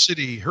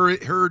diversity,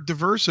 her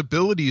diverse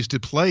abilities to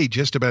play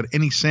just about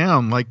any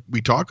sound, like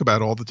we talk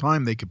about all the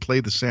time. They could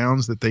play the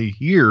sounds that they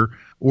hear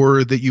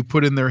or that you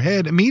put in their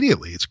head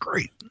immediately. It's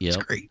great. Yep.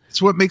 It's great.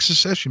 It's what makes a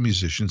session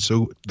musician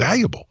so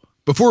valuable.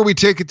 Before we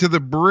take it to the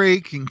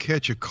break and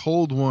catch a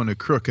cold one, a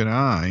crooked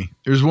eye,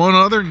 there's one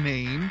other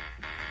name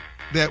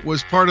that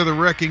was part of the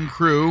Wrecking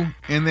Crew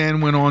and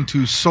then went on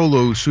to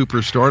solo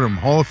superstardom,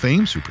 Hall of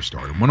Fame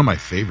superstardom, one of my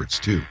favorites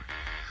too.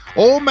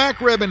 Old Mac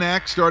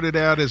Rebennack started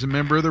out as a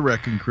member of the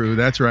Wrecking Crew.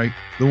 That's right,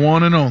 the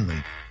one and only,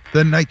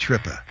 the Night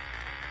Tripper,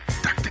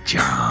 Dr.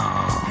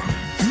 John.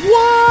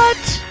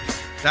 What?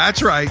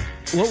 That's right.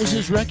 What was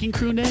his Wrecking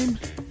Crew name?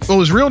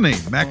 Well, his real name,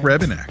 Mac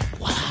Rebennack.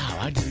 Wow.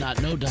 I did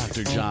not know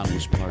Dr. John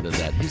was part of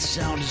that. His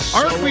sound is so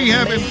Aren't we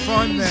having amazing.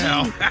 fun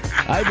now?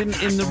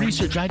 In the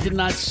research, I did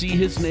not see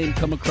his name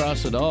come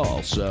across at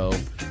all, so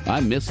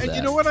I missed that. And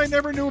you know what I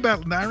never knew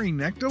about Larry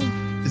Necto?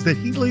 Is that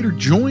he later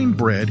joined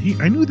Bread.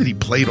 I knew that he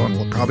played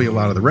on probably a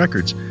lot of the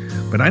records,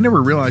 but I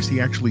never realized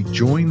he actually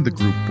joined the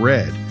group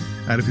Bread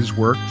out of his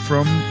work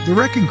from the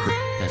Wrecking Crew.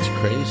 That's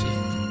crazy.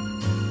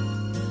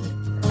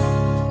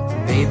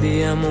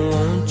 Baby, I'ma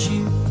want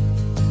you.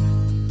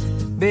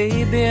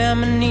 Baby,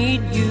 I'ma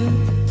need you.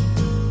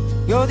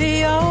 You're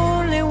the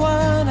only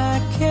one I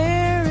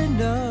care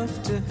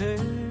enough to hurt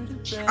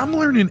about. I'm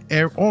learning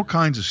all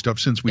kinds of stuff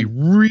since we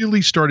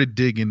really started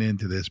digging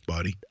into this,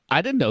 buddy.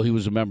 I didn't know he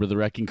was a member of the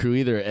Wrecking Crew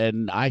either,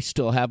 and I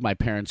still have my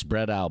parents'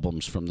 Bread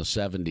albums from the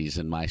 70s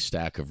in my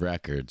stack of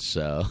records,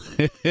 so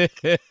Let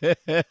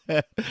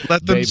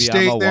them baby,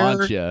 stay I'ma there.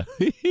 want ya.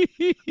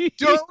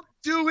 Don't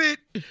do it.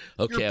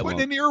 Okay, I You're won't.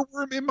 putting an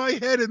earworm in my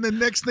head, and the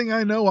next thing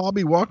I know, I'll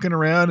be walking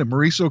around, and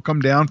Marisa will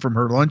come down from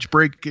her lunch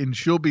break, and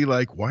she'll be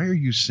like, "Why are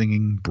you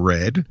singing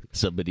Bread?"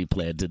 Somebody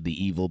planted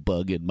the evil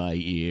bug in my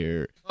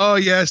ear. Oh,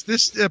 yes.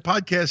 This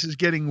podcast is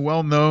getting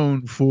well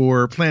known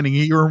for planting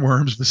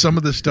earworms, some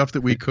of the stuff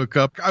that we cook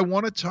up. I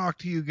want to talk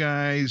to you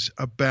guys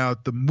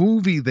about the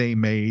movie they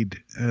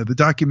made, the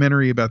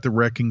documentary about the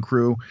Wrecking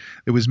Crew.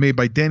 It was made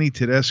by Denny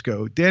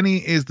Tedesco. Denny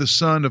is the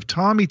son of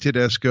Tommy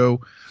Tedesco,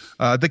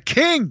 the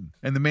king,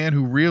 and the man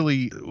who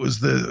really was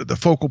the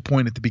focal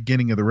point at the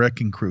beginning of the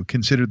Wrecking Crew,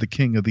 considered the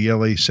king of the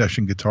LA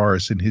session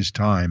guitarists in his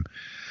time.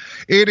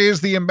 It is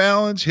the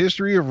Imbalanced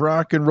History of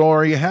Rock and Roll.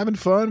 Are you having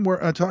fun?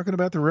 We're talking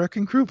about the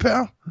Wrecking Crew,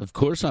 pal? Of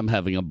course, I'm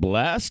having a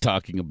blast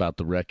talking about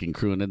the Wrecking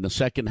Crew, and in the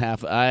second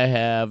half, I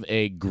have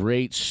a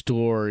great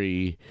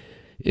story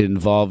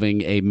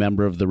involving a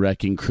member of the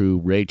Wrecking Crew,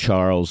 Ray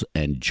Charles,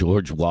 and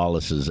George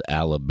Wallace's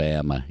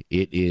Alabama.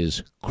 It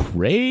is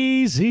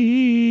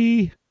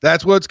crazy.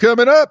 That's what's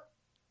coming up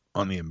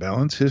on the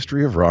Imbalanced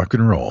History of Rock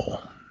and Roll.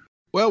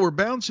 Well, we're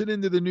bouncing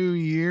into the new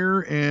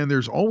year, and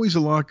there's always a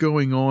lot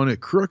going on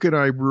at Crooked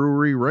Eye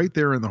Brewery right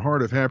there in the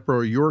heart of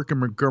Hatboro, York, and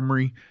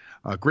Montgomery.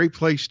 A great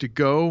place to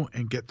go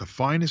and get the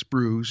finest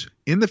brews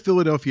in the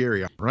Philadelphia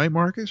area. Right,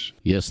 Marcus?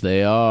 Yes,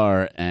 they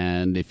are.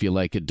 And if you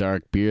like a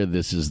dark beer,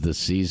 this is the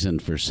season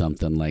for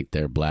something like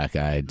their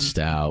Black-Eyed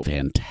Stout.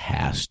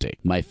 Fantastic.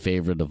 My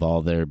favorite of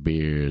all their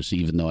beers,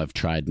 even though I've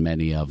tried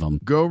many of them.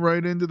 Go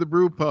right into the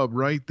brew pub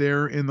right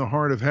there in the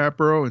heart of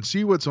Hatboro and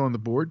see what's on the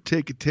board.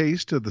 Take a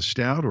taste of the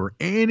stout or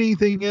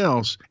anything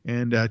else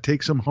and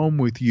take some home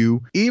with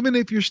you, even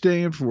if you're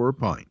staying for a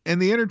pint. And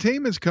the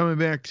entertainment's coming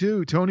back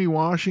too. Tony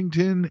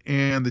Washington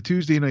and the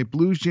Tuesday Night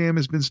Blues Jam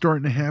has been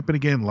starting to happen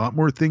again. A lot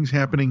more things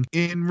happening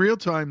in real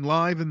time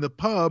live in the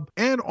pub,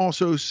 and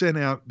also sent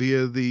out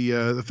via the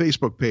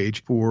Facebook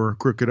page for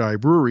Crooked Eye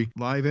Brewery.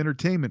 Live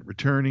entertainment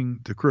returning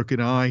to Crooked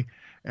Eye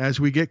as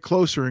we get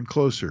closer and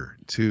closer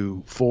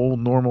to full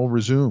normal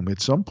resume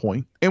at some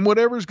point. And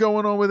whatever's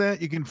going on with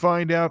that, you can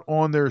find out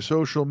on their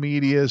social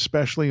media,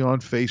 especially on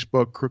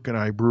Facebook. Crooked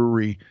Eye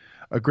Brewery,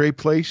 a great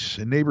place,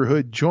 a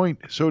neighborhood joint,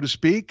 so to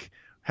speak.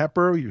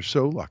 Hatboro, you're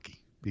so lucky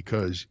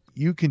because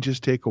you can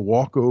just take a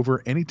walk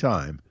over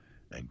anytime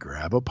and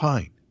grab a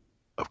pint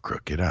of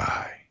Crooked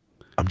Eye.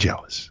 I'm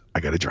jealous. I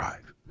got to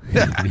drive.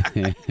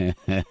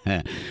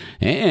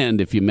 And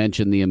if you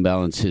mention the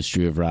Imbalanced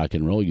History of Rock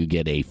and Roll, you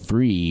get a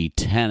free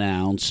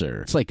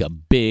 10-ouncer. It's like a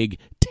big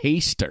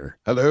taster.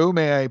 Hello,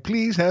 may I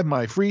please have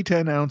my free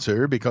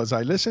 10-ouncer because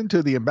I listen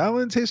to the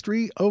Imbalanced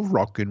History of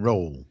Rock and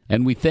Roll.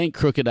 And we thank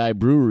Crooked Eye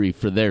Brewery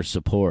for their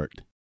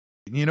support.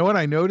 You know what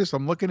I noticed?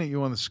 I'm looking at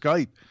you on the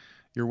Skype.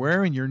 You're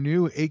wearing your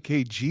new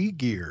AKG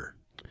gear.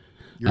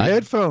 Your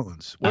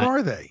headphones. What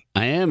are they?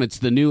 I am. It's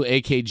the new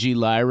AKG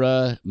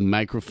Lyra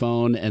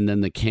microphone, and then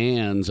the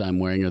cans I'm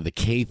wearing are the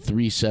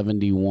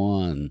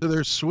K371.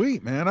 They're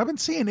sweet, man. I've been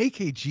seeing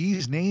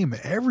AKG's name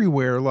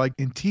everywhere, like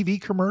in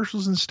TV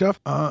commercials and stuff.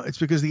 It's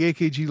because the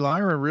AKG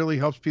Lyra really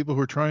helps people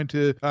who are trying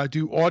to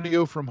do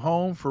audio from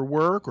home for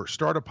work or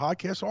start a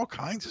podcast, all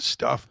kinds of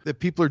stuff that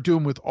people are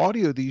doing with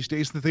audio these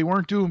days that they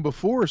weren't doing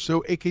before.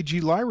 So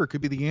AKG Lyra could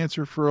be the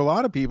answer for a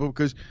lot of people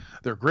because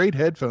they're great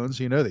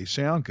headphones. You know, they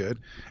sound good.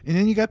 And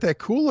then you got that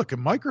cool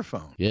looking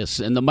microphone. Yes,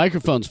 and the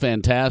microphone's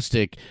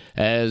fantastic.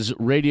 As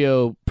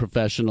radio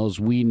professionals,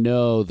 we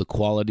know the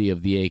quality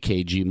of the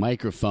AKG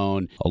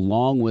microphone,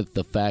 along with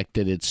the fact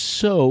that it's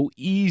so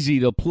easy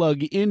to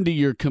plug into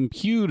your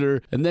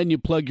computer, and then you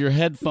plug your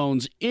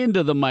headphones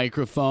into the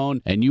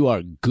microphone, and you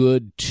are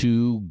good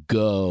to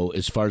go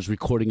as far as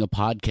recording a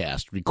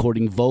podcast,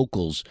 recording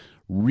vocals,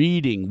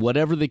 reading,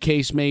 whatever the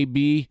case may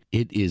be.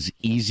 It is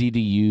easy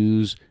to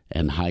use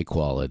and high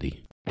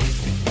quality.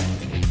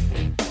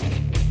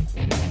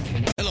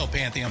 Hello,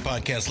 Pantheon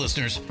Podcast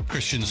listeners.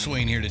 Christian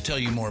Swain here to tell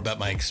you more about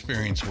my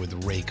experience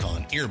with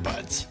Raycon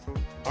earbuds.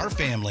 Our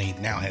family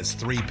now has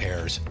 3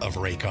 pairs of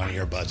Raycon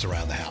earbuds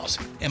around the house,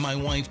 and my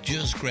wife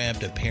just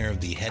grabbed a pair of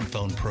the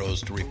Headphone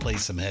Pros to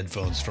replace some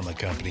headphones from a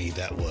company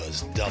that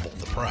was double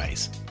the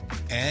price.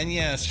 And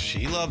yes,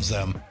 she loves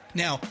them.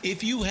 Now,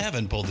 if you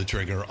haven't pulled the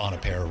trigger on a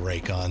pair of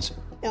Raycons,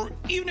 or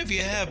even if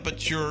you have,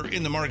 but you're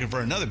in the market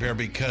for another pair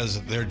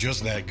because they're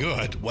just that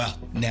good, well,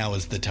 now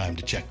is the time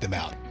to check them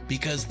out,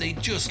 because they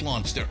just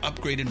launched their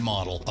upgraded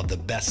model of the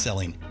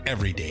best-selling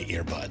everyday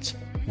earbuds.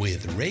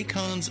 With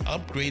Raycon's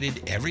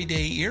upgraded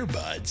everyday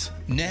earbuds,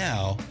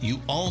 now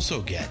you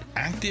also get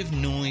active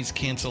noise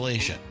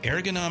cancellation,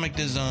 ergonomic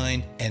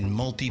design, and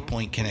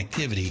multi-point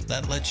connectivity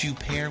that lets you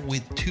pair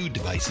with 2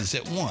 devices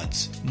at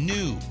once.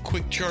 New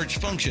quick charge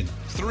function,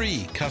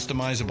 3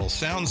 customizable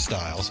sound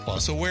styles,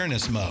 plus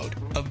awareness mode.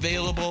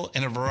 Available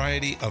in a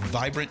variety of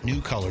vibrant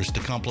new colors to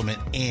complement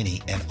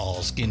any and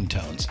all skin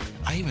tones.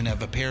 I even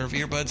have a pair of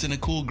earbuds in a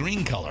cool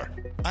green color.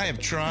 I have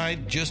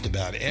tried just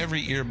about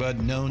every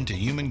earbud known to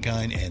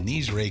humankind, and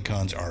these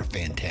Raycons are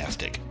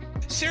fantastic.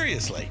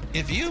 Seriously,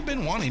 if you've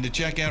been wanting to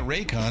check out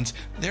Raycons,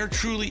 there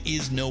truly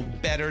is no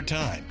better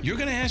time. You're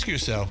going to ask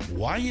yourself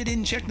why you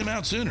didn't check them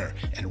out sooner,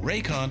 and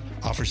Raycon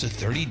offers a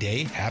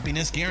 30-day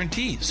happiness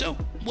guarantee. So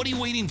what are you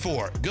waiting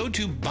for? Go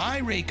to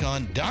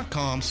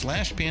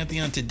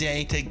buyraycon.com/Pantheon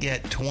today to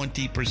get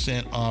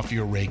 20% off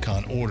your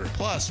Raycon order,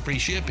 plus free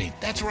shipping.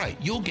 That's right,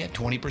 you'll get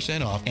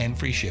 20% off and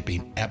free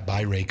shipping at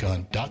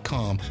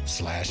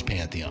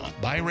buyraycon.com/Pantheon.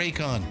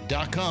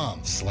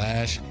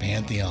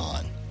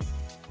 buyraycon.com/Pantheon.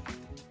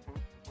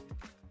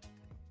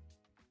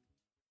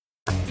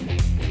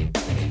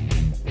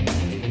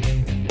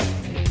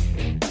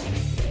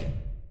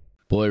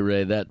 Boy,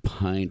 Ray, that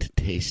pint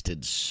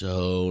tasted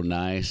so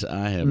nice.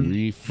 I am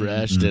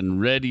refreshed and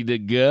ready to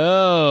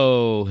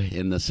go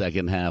in the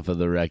second half of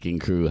the Wrecking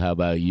Crew. How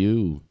about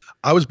you?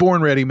 I was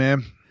born ready,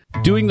 man.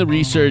 Doing the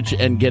research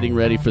and getting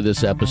ready for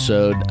this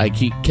episode, I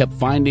kept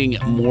finding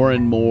more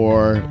and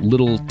more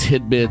little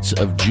tidbits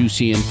of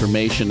juicy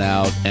information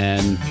out.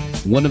 And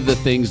one of the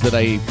things that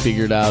I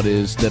figured out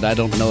is that I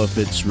don't know if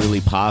it's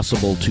really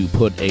possible to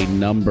put a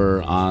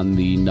number on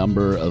the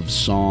number of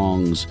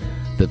songs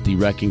that the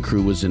Wrecking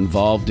Crew was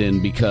involved in,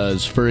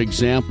 because, for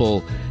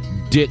example,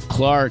 Dick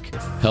Clark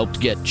helped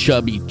get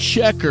Chubby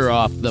Checker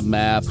off the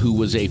map, who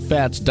was a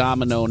Fats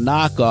Domino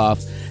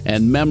knockoff,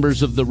 and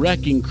members of the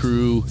Wrecking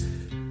Crew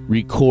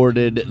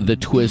recorded the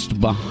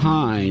twist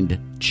behind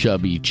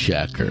Chubby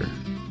Checker.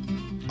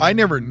 I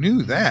never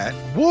knew that.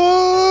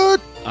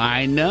 What?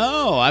 I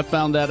know. I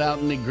found that out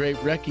in the Great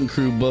Wrecking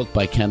Crew book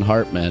by Ken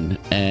Hartman,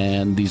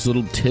 and these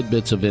little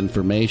tidbits of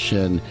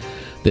information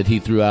that he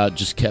threw out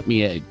just kept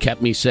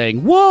me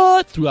saying,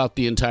 what? Throughout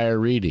the entire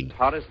reading.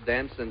 Hottest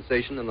dance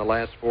sensation in the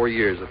last 4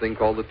 years, a thing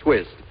called the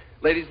twist.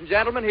 Ladies and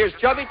gentlemen, here's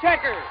Chubby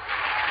Checker.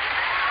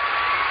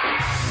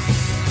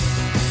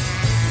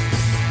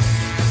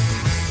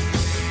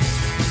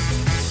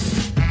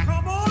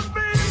 Come on,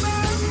 baby,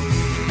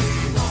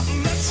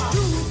 let's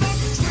do the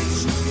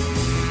twist.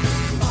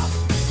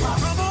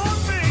 Come on,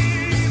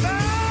 baby,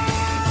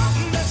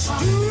 let's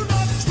do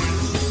the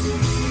twist.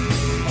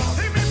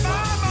 Take me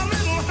by my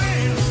little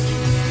hand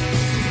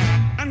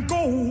and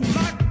go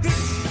like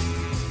this.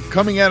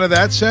 Coming out of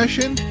that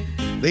session,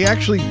 they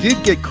actually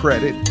did get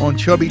credit on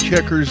Chubby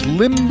Checker's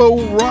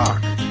Limbo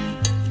Rock.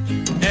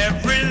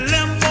 Every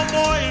limbo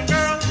boy and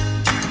girl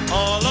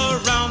all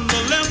around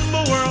the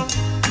limbo world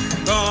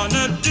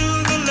gonna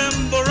do the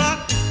limbo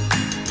rock.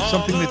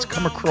 Something that's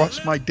come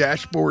across my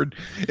dashboard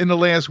in the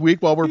last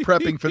week while we're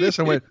prepping for this.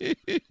 I went,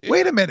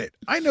 wait a minute.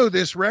 I know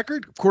this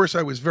record. Of course,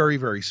 I was very,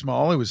 very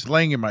small. I was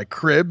laying in my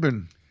crib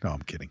and no,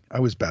 I'm kidding. I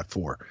was about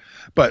 4.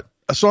 But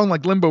a song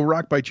like Limbo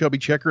Rock by Chubby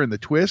Checker and the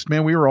Twist,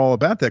 man, we were all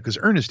about that because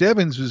Ernest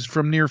Evans was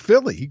from near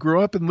Philly. He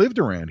grew up and lived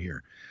around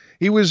here.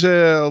 He was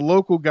a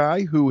local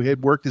guy who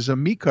had worked as a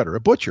meat cutter,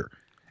 a butcher,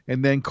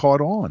 and then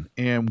caught on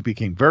and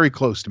became very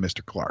close to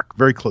Mr. Clark,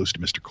 very close to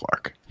Mr.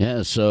 Clark.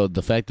 Yeah, so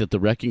the fact that the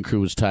Wrecking Crew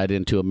was tied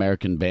into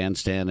American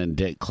Bandstand and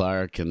Dick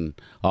Clark and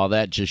all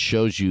that just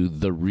shows you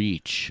the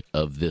reach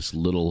of this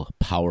little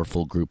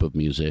powerful group of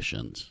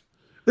musicians.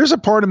 There's a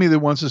part of me that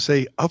wants to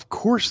say, of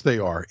course they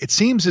are. It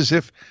seems as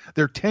if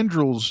their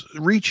tendrils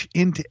reach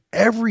into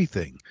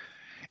everything.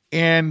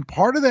 And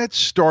part of that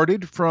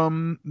started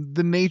from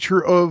the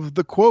nature of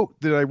the quote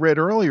that I read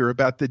earlier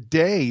about the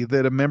day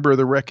that a member of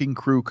the Wrecking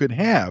Crew could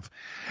have.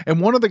 And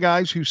one of the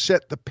guys who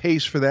set the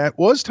pace for that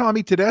was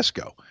Tommy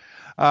Tedesco.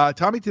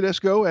 Tommy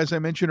Tedesco, as I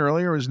mentioned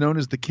earlier, is known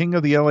as the king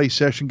of the LA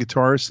session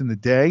guitarists in the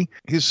day.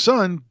 His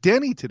son,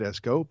 Denny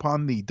Tedesco,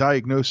 upon the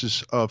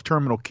diagnosis of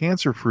terminal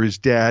cancer for his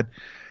dad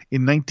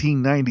in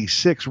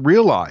 1996,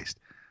 realized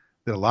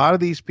that a lot of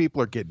these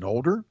people are getting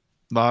older.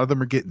 A lot of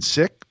them are getting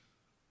sick.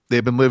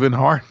 They've been living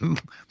hard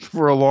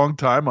for a long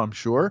time, I'm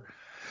sure.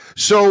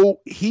 So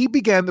he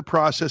began the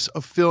process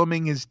of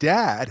filming his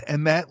dad,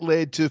 and that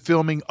led to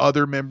filming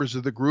other members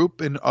of the group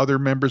and other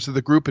members of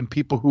the group and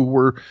people who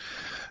were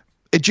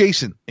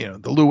adjacent, the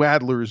Lou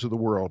Adlers of the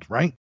world,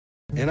 right?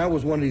 And I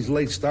was one of these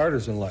late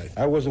starters in life.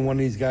 I wasn't one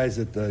of these guys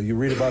that you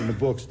read about in the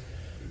books.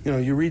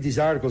 You read these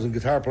articles in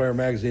Guitar Player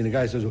magazine, the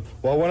guy says,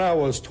 well, when I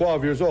was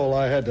 12 years old,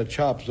 I had the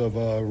chops of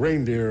a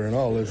reindeer and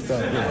all this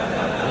stuff.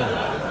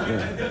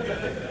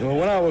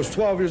 When I was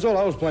 12 years old,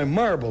 I was playing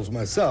marbles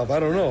myself. I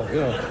don't know.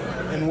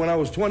 And when I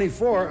was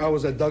 24, I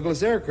was at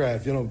Douglas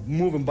Aircraft,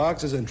 moving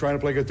boxes and trying to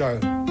play guitar.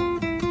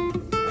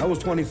 I was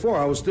 24,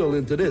 I was still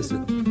into this.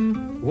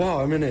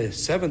 Wow, I'm in a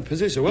 7th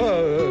position.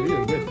 Whoa,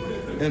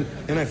 and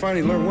I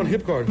finally learned one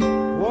hip chord.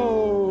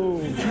 Whoa.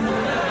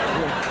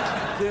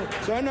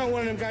 So I'm not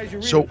one of them guys you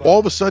read So about. all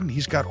of a sudden,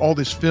 he's got all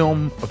this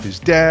film of his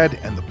dad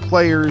and the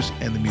players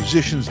and the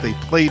musicians they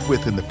played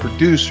with and the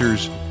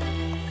producers.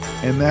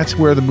 And that's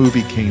where the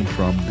movie came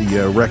from,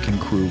 the Wrecking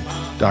Crew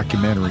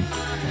documentary.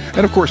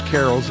 And, of course,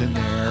 Carol's in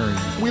there,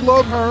 and we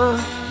love her.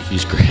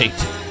 She's great,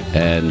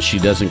 and she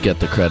doesn't get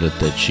the credit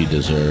that she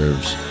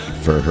deserves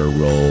for her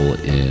role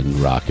in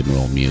rock and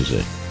roll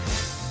music.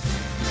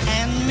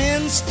 And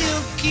men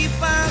still keep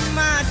on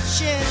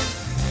marching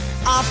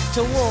off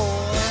to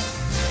war.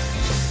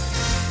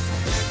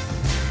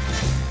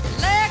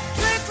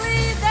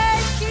 Electrically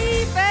they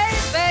keep a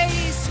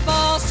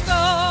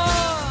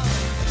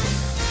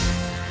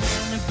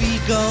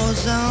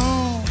goes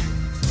on.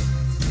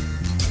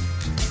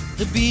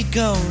 The beat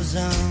goes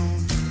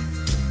on.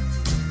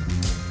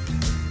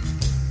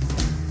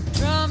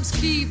 Drums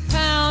keep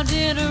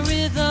pounding a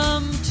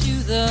rhythm to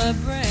the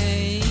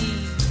brain.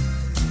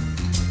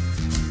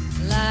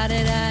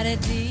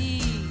 La-da-da-da-dee.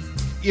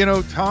 You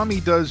know,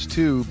 Tommy does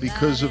too,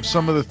 because of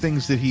some of the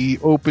things that he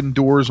opened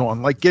doors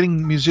on, like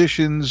getting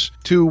musicians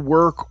to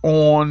work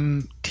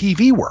on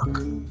TV work.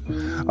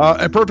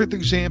 A perfect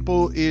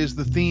example is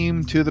the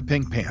theme to the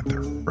Pink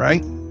Panther,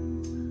 right?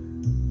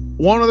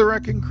 One of the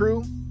Wrecking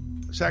Crew,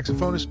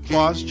 saxophonist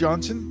Plas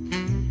Johnson,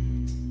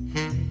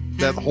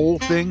 that whole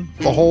thing,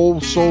 the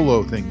whole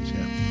solo thing is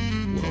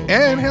him. Whoa.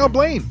 And Hal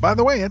Blaine. By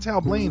the way, that's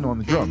Hal Blaine on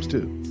the drums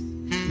too.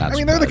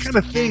 They're the kind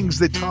of things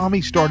that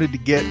Tommy started to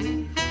get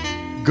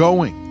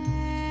going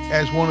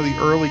as one of the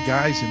early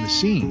guys in the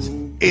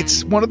scene.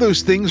 It's one of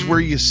those things where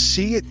you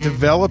see it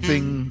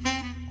developing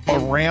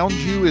around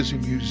you as a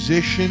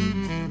musician,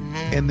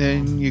 and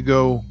then you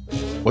go,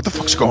 what the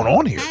fuck's going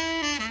on here?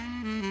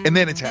 And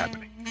then it's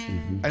happening.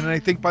 Mm-hmm. And I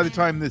think by the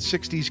time the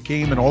 60s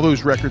came and all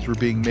those records were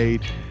being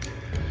made,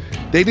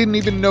 they didn't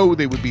even know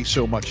they would be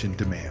so much in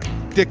demand.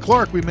 Dick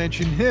Clark, we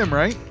mentioned him,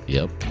 right?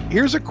 Yep.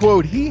 Here's a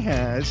quote he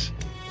has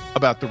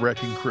about the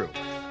Wrecking Crew.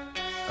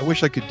 I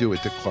wish I could do a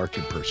Dick Clark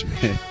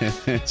impersonation.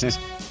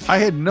 I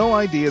had no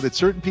idea that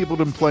certain people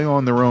didn't play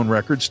on their own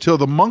records till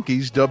the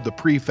Monkees, dubbed the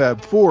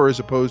Prefab Four as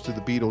opposed to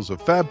the Beatles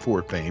of Fab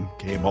Four fame,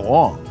 came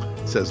along.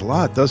 It says a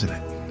lot, doesn't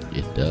it?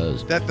 It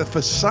does. That the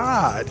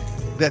facade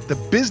that the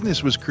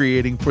business was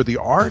creating for the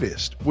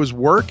artist was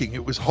working.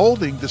 It was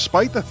holding,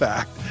 despite the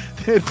fact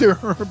that there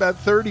are about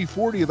 30,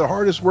 40 of the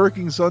hardest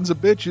working sons of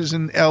bitches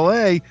in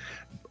L.A.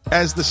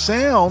 as the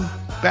sound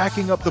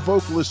backing up the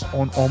vocalist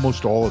on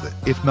almost all of it,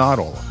 if not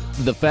all of it.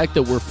 The fact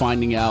that we're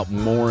finding out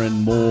more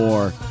and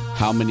more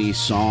how many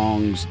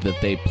songs that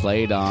they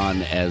played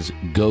on as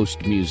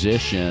ghost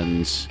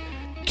musicians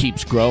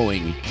keeps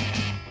growing.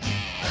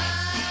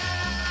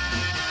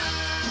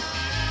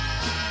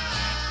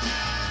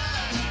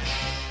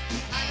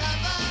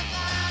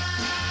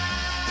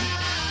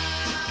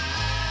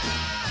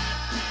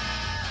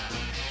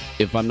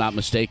 If I'm not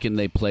mistaken,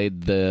 they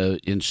played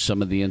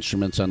some of the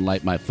instruments on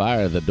Light My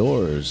Fire, The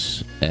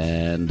Doors,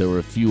 and there were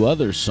a few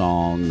other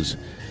songs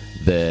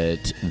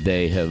that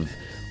they have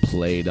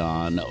played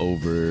on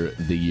over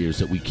the years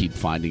that we keep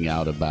finding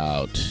out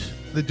about.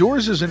 The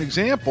Doors, as an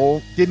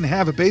example, didn't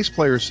have a bass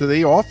player, so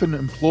they often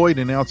employed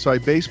an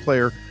outside bass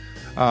player,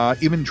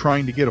 even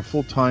trying to get a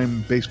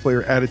full-time bass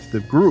player added to the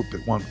group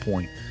at one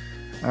point.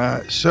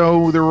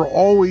 So there were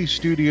always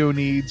studio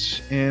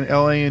needs in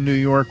LA and New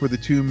York were the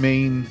two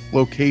main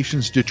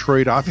locations.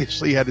 Detroit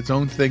obviously had its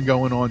own thing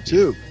going on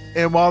too.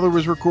 And while there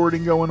was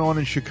recording going on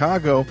in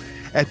Chicago,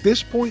 at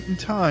this point in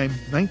time,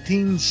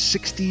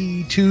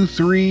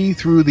 1962-3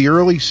 through the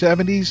early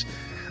 70s,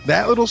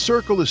 that little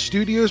circle of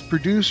studios,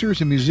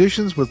 producers, and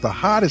musicians was the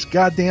hottest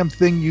goddamn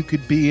thing you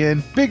could be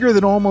in. Bigger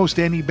than almost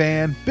any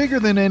band, bigger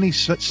than any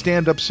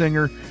stand-up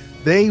singer.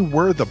 They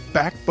were the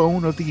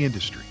backbone of the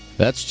industry.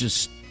 That's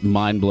just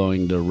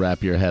mind-blowing to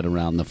wrap your head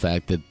around the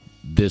fact that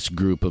this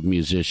group of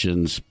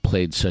musicians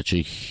played such a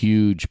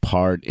huge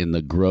part in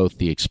the growth,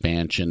 the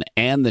expansion,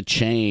 and the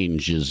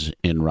changes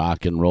in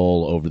rock and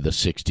roll over the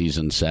 60s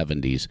and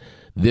 70s.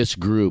 This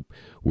group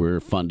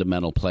were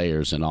fundamental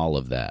players in all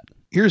of that.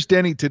 Here's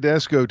Denny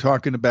Tedesco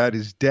talking about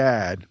his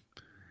dad.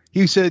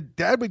 He said,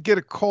 Dad would get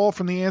a call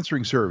from the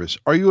answering service.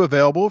 Are you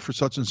available for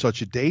such and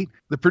such a date?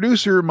 The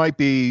producer might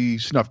be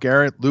Snuff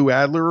Garrett, Lou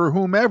Adler, or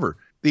whomever.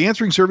 The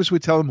answering service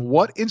would tell him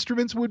what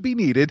instruments would be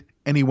needed,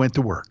 and he went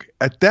to work.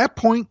 At that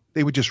point,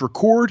 they would just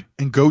record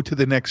and go to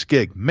the next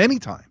gig. Many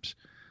times,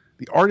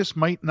 the artist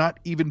might not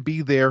even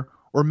be there,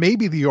 or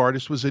maybe the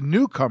artist was a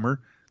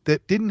newcomer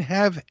that didn't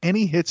have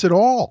any hits at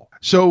all.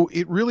 So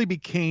it really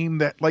became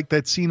that, like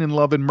that scene in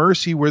Love and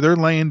Mercy where they're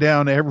laying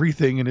down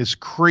everything, and as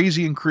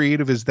crazy and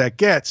creative as that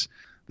gets,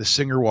 the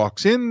singer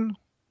walks in,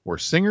 or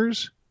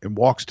singers, and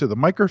walks to the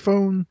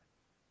microphone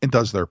and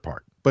does their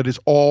part. But it's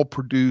all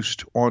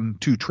produced on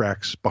 2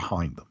 tracks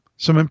behind them.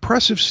 Some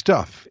impressive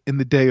stuff in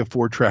the day of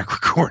 4-track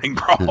recording,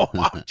 bro.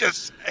 I'm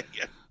just saying.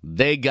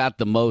 They got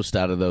the most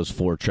out of those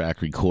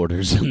 4-track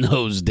recorders in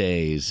those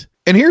days.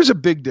 And here's a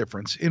big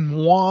difference in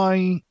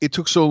why it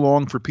took so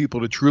long for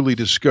people to truly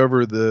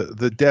discover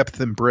the depth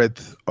and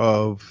breadth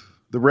of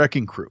the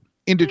Wrecking Crew.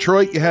 In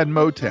Detroit, you had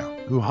Motown,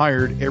 who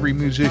hired every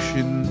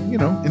musician,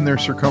 in their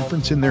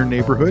circumference, in their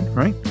neighborhood,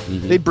 right?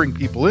 Mm-hmm. They'd bring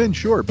people in,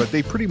 sure, but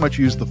they pretty much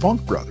used the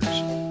Funk Brothers.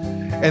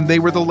 And they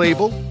were the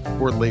label,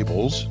 or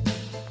labels,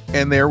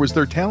 and there was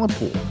their talent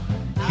pool.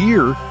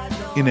 Here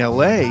in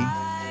LA,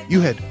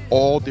 you had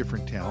all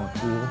different talent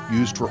pool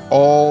used for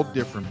all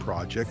different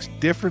projects,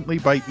 differently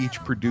by each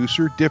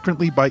producer,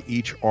 differently by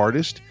each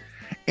artist.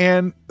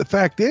 And the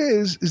fact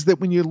is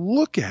that when you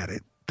look at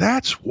it,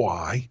 that's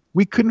why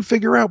we couldn't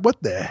figure out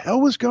what the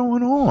hell was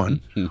going on,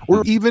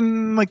 or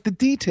even like the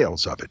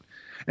details of it.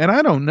 And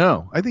I don't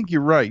know. I think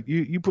you're right.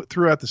 You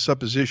threw out the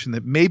supposition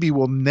that maybe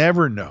we'll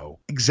never know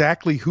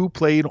exactly who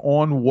played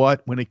on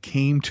what when it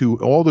came to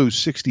all those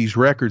 60s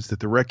records that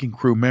the Wrecking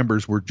Crew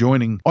members were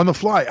joining on the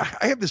fly.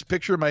 I have this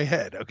picture in my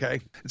head,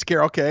 okay? It's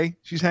Carol Kay.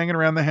 She's hanging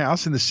around the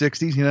house in the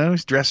 60s, you know,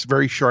 she's dressed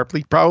very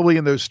sharply, probably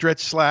in those stretch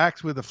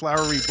slacks with a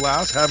flowery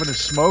blouse, having a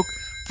smoke.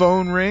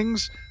 Phone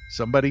rings.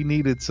 Somebody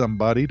needed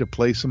somebody to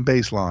play some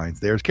bass lines.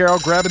 There's Carol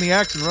grabbing the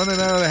axe and running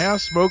out of the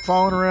house, smoke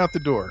falling her out the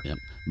door. Yep.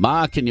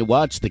 Ma, can you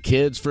watch the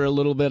kids for a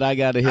little bit? I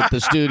got to hit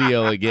the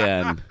studio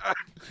again.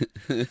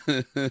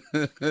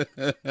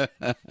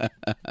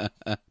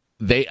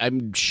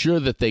 I'm sure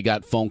that they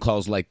got phone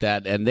calls like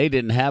that, and they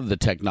didn't have the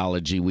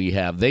technology we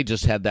have. They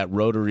just had that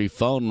rotary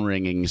phone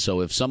ringing,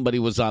 so if somebody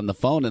was on the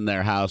phone in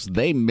their house,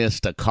 they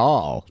missed a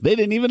call. They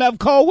didn't even have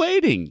call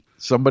waiting.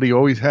 Somebody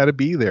always had to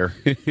be there.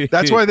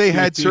 That's why they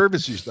had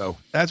services, though.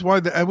 That's why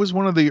that was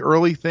one of the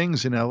early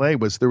things in L.A.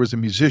 was there was a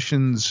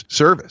musician's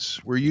service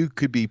where you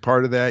could be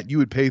part of that. You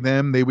would pay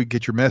them. They would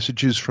get your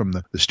messages from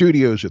the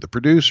studios or the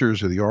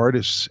producers or the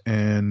artists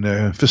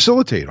and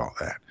facilitate all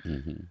that.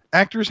 Mm-hmm.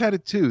 Actors had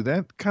it, too.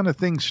 That kind of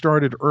thing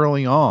started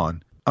early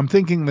on. I'm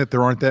thinking that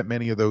there aren't that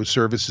many of those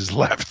services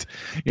left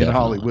in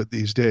Hollywood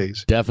these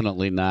days.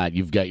 Definitely not.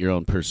 You've got your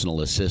own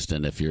personal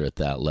assistant if you're at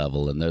that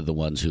level, and they're the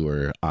ones who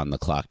are on the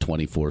clock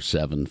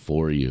 24/7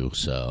 for you.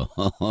 So,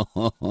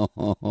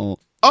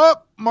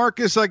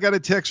 Marcus, I got a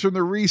text from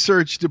the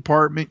research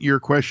department. Your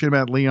question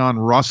about Leon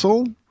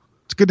Russell.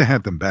 It's good to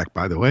have them back,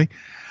 by the way.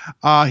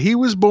 He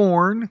was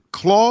born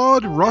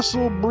Claude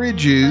Russell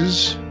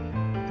Bridges,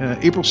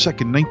 April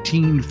 2nd,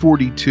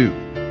 1942.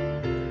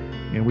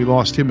 And we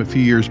lost him a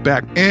few years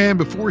back. And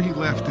before he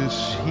left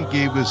us, he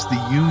gave us The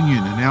Union,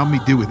 an album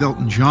he did with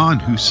Elton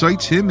John, who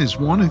cites him as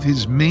one of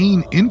his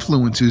main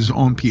influences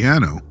on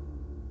piano.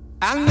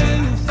 I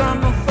knew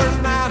from the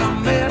first night I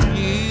met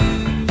you,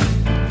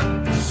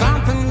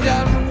 something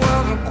just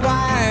wasn't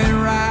quite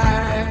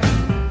right.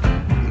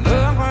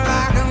 Looked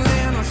like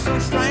an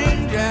innocent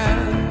stranger,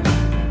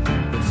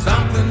 but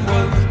something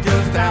was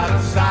just out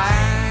of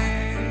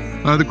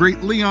sight. The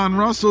great Leon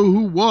Russell,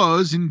 who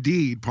was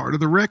indeed part of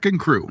the Wrecking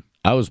Crew.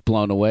 I was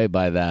blown away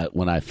by that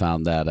when I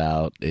found that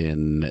out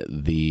in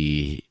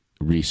the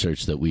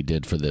research that we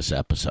did for this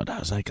episode. I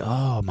was like,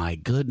 oh, my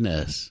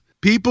goodness.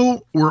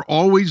 People were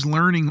always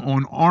learning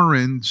on our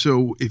end,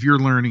 so if you're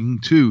learning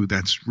too,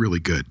 that's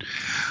really good.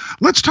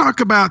 Let's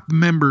talk about the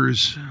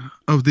members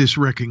of this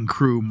Wrecking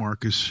Crew,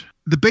 Marcus.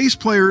 The bass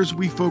players,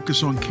 we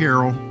focus on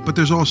Carol, but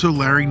there's also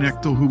Larry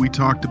Knechtel, who we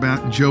talked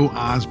about, and Joe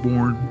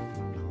Osborne,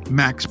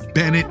 Max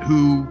Bennett,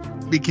 who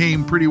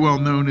became pretty well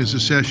known as a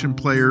session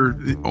player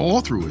all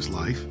through his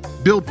life.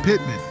 Bill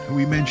Pittman, who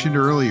we mentioned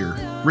earlier,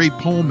 Ray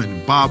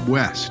Pullman, Bob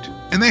West.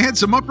 And they had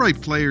some upright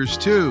players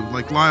too,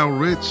 like Lyle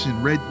Ritz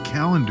and Red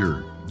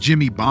Callender,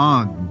 Jimmy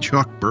Bond, and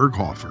Chuck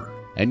Berghofer.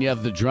 And you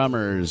have the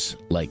drummers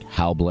like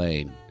Hal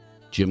Blaine,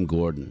 Jim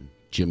Gordon,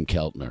 Jim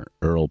Keltner,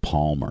 Earl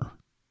Palmer,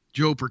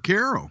 Joe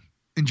Porcaro,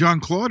 and John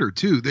Clauder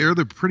too. They're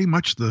pretty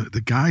much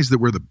the guys that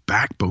were the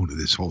backbone of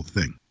this whole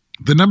thing.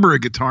 The number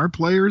of guitar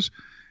players,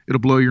 it'll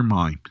blow your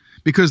mind.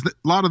 Because a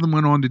lot of them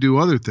went on to do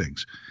other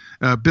things.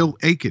 Bill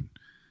Aiken,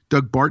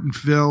 Doug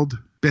Bartenfeld,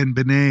 Ben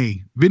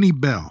Benet, Vinnie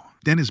Bell,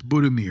 Dennis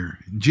Budimir,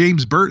 and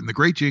James Burton, the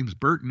great James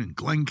Burton, and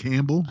Glenn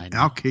Campbell,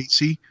 Al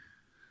Casey.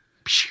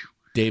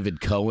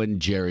 David Cohen,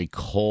 Jerry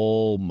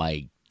Cole,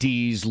 Mike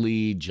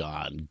Deasley,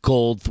 John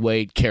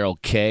Goldthwait, Carol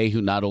Kay,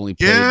 who not only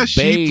played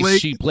bass,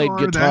 she played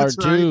guitar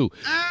too.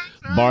 Right.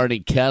 Barney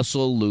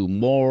Kessel, Lou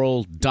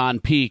Morrill, Don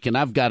Peake, and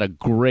I've got a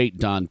great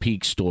Don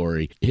Peake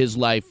story. His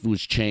life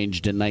was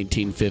changed in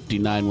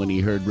 1959 when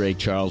he heard Ray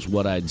Charles'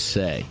 What I'd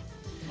Say.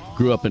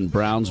 Grew up in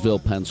Brownsville,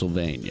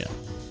 Pennsylvania.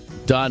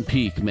 Don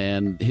Peake,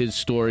 man, his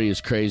story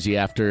is crazy.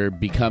 After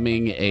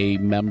becoming a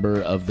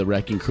member of the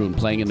Wrecking Crew and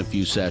playing in a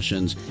few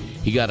sessions,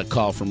 he got a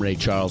call from Ray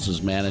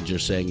Charles' manager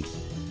saying,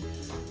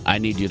 I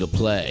need you to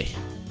play.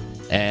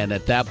 And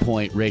at that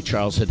point, Ray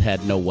Charles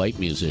had no white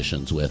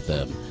musicians with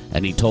him.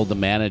 And he told the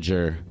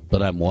manager,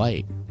 but I'm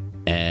white.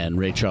 And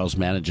Ray Charles'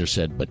 manager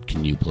said, but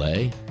can you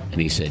play?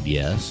 And he said,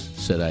 yes.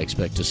 Said, I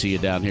expect to see you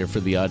down here for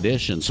the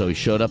audition. So he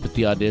showed up at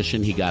the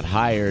audition. He got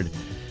hired.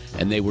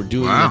 And they were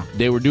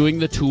doing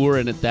the tour.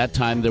 And at that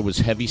time, there was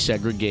heavy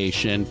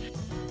segregation.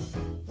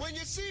 When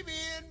you see me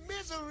in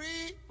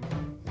misery,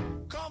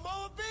 come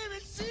on,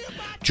 baby, see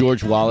about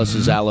George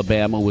Wallace's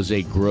Alabama was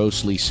a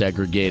grossly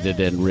segregated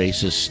and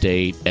racist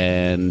state.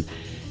 And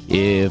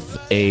if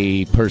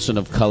a person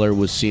of color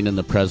was seen in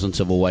the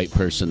presence of a white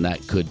person,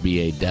 that could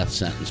be a death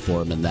sentence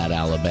for him in that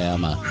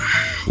Alabama.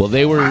 Well,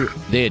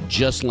 they had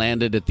just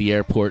landed at the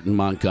airport in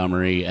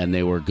Montgomery, and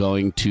they were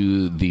going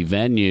to the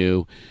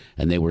venue,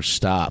 and they were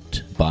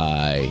stopped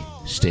by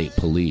state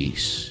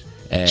police.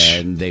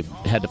 And they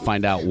had to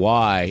find out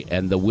why,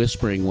 and the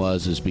whispering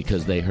is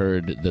because they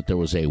heard that there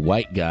was a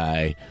white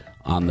guy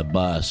on the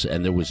bus,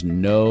 and there was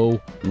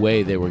no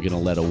way they were going to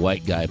let a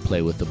white guy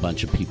play with a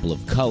bunch of people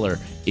of color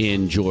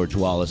in George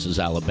Wallace's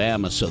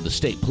Alabama. So the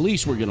state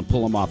police were going to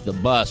pull him off the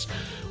bus.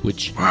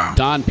 which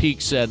Don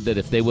Peake said that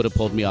if they would have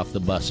pulled me off the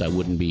bus, I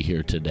wouldn't be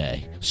here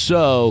today.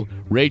 So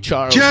Ray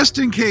Charles... Just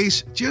in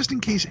case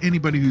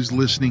anybody who's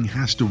listening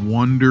has to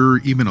wonder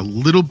even a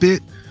little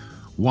bit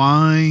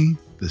why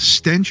the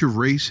stench of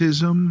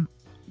racism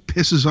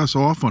pisses us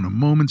off on a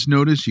moment's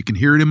notice. You can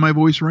hear it in my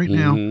voice right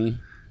now.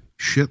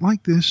 Shit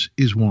like this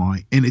is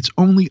why. And it's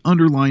only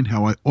underlined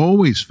how I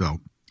always felt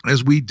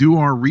as we do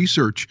our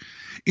research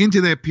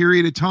into that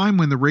period of time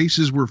when the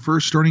races were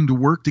first starting to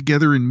work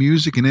together in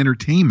music and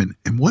entertainment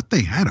and what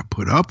they had to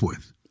put up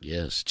with.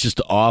 Yes,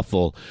 just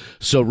awful.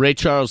 So Ray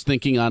Charles,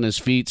 thinking on his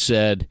feet,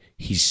 said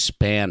he's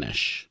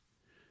Spanish.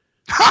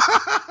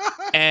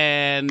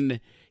 And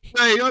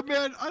hey,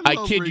 man, I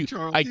love kid Ray you,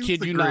 Charles. I He was kid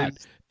the you not.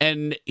 greatest.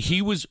 And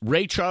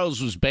Ray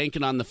Charles was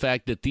banking on the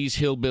fact that these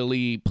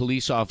hillbilly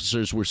police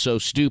officers were so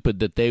stupid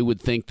that they would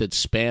think that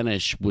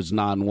Spanish was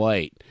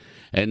non-white.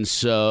 And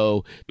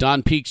so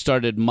Don Peake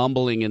started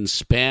mumbling in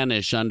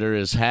Spanish under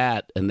his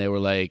hat, and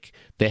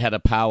they had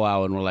a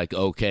powwow and were like,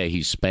 okay,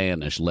 he's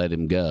Spanish, let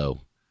him go.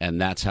 And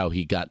that's how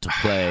he got to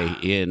play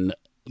in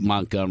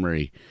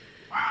Montgomery.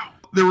 Wow.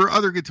 There were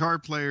other guitar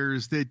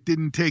players that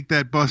didn't take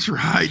that bus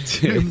ride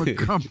to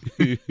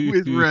Montgomery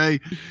with Ray.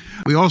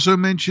 We also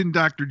mentioned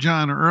Dr.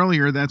 John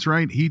earlier. That's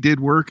right. He did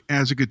work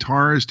as a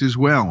guitarist as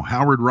well.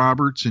 Howard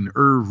Roberts and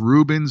Irv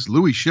Rubens,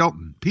 Louis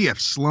Shelton, P.F.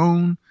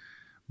 Sloan,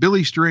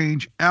 Billy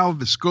Strange, Al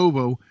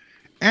Vescovo,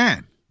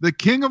 and the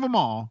king of them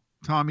all,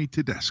 Tommy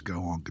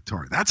Tedesco on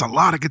guitar. That's a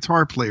lot of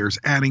guitar players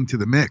adding to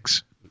the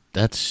mix.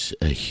 That's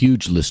a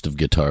huge list of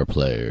guitar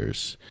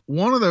players.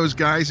 One of those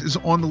guys is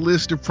on the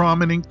list of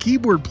prominent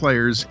keyboard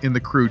players in the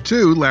crew,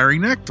 too, Larry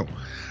Knechtel,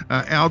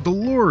 Al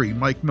DeLore,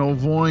 Mike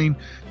Melvoin,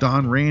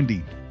 Don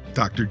Randy,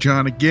 Dr.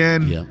 John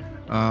again,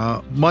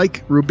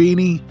 Mike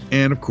Rubini,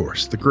 and, of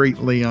course, the great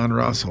Leon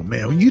Russell.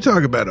 Man, when you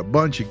talk about a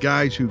bunch of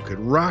guys who could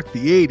rock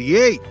the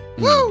 88,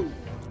 woo!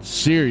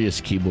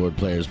 Serious keyboard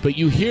players, but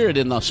you hear it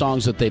in the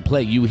songs that they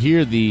play. You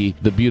hear the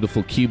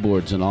beautiful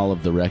keyboards in all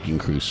of the Wrecking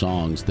Crew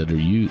songs that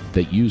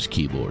use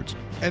keyboards.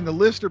 And the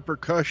list of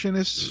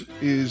percussionists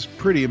is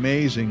pretty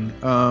amazing.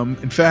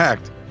 In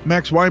fact,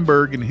 Max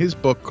Weinberg, in his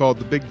book called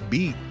The Big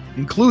Beat,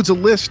 includes a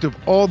list of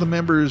all the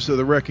members of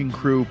the Wrecking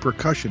Crew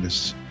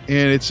percussionists,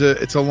 and it's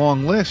a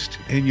long list.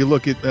 And you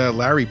look at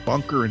Larry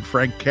Bunker and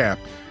Frank Capp,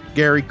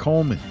 Gary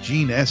Coleman,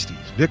 Gene Estes,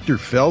 Victor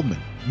Feldman,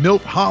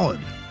 Milt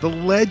Holland, the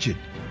legend,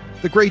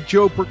 the great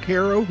Joe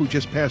Porcaro, who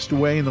just passed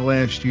away in the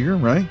last year,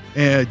 right?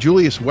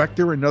 Julius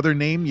Wechter, another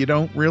name you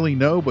don't really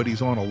know, but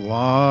he's on a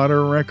lot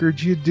of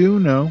records you do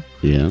know.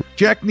 Yeah.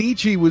 Jack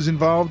Nietzsche was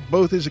involved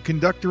both as a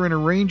conductor and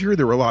arranger.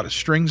 There were a lot of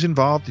strings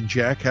involved, and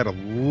Jack had a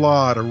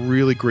lot of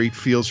really great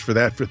feels for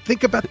that.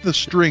 Think about the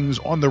strings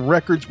on the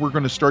records we're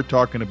going to start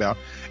talking about,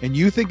 and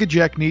you think of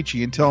Jack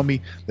Nietzsche and tell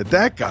me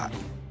that guy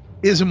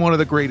isn't one of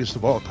the greatest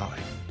of all time.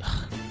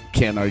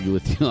 Can't argue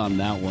with you on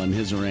that one.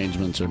 His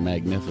arrangements are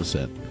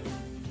magnificent.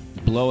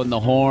 Blowing the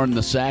horn,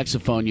 the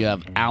saxophone, you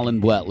have Alan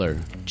Butler,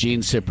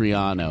 Gene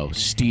Cipriano,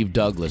 Steve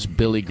Douglas,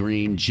 Billy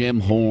Green, Jim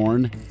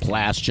Horn,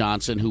 Plas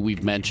Johnson, who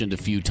we've mentioned a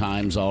few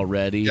times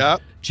already,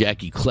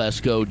 Jackie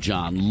Klesko,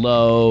 John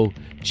Lowe,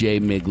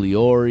 Jay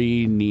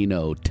Migliori,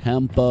 Nino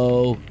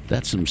Tempo.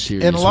 That's some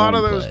serious And a lot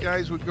of those hornplay.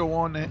 guys would go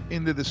on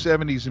into the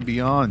 70s and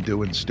beyond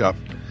doing stuff,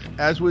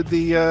 as would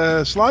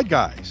the slide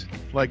guys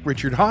like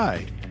Richard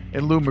Hyde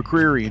and Lou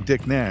McCreary and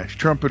Dick Nash,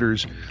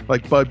 trumpeters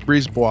like Bud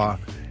Brisbois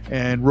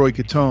and Roy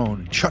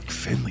Catone, Chuck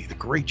Finley, the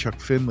great Chuck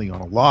Finley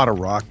on a lot of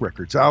rock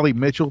records, Ollie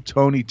Mitchell,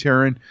 Tony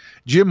Terran,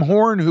 Jim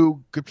Horn,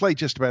 who could play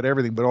just about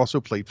everything, but also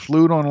played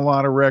flute on a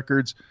lot of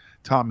records,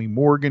 Tommy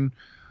Morgan,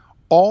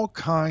 all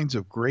kinds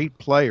of great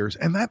players.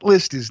 And that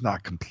list is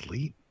not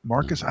complete.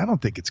 Marcus, I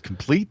don't think it's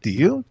complete. Do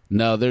you?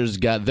 No,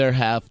 there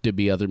have to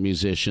be other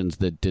musicians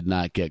that did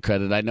not get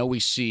credit. I know we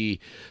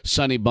see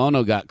Sonny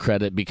Bono got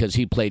credit because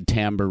he played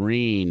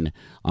tambourine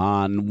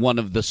on one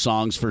of the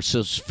songs for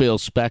Phil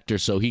Spector,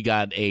 so he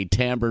got a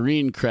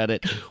tambourine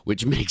credit,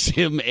 which makes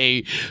him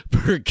a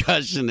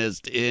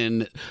percussionist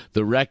in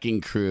the Wrecking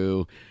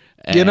Crew.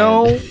 You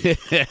know,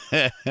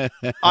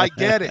 I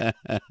get it.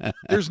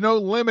 There's no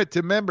limit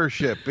to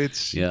membership.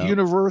 It's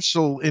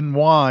universal and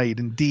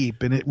wide and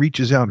deep, and it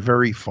reaches out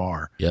very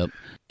far. Yep.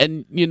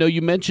 And,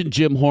 you mentioned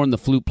Jim Horn, the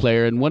flute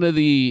player, and one of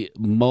the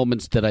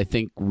moments that I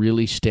think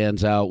really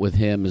stands out with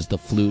him is the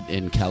flute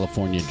in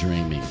California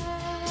Dreaming.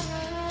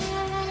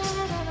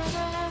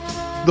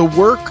 The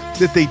work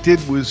that they did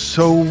was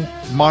so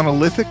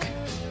monolithic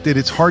that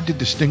it's hard to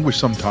distinguish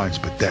sometimes,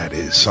 but that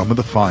is some of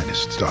the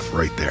finest stuff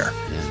right there.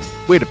 Yeah.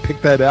 Way to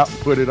pick that out and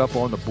put it up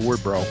on the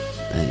board, bro.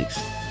 Thanks.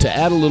 To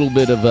add a little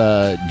bit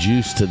of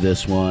juice to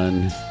this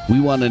one, we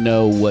want to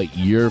know what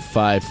your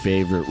 5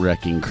 favorite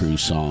Wrecking Crew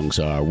songs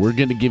are. We're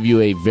going to give you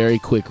a very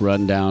quick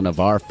rundown of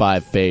our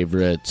 5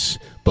 favorites,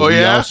 but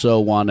we also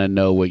want to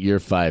know what your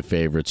 5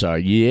 favorites are.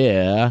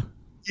 Yeah.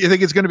 You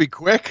think it's going to be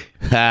quick?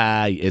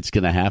 It's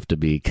going to have to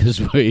be, because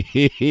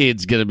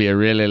it's going to be a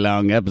really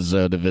long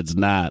episode if it's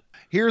not.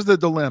 Here's the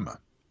dilemma.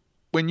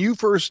 When you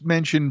first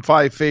mentioned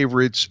 5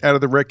 favorites out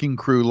of the Wrecking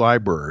Crew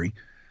library,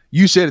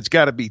 You said it's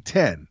got to be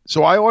 10.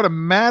 So I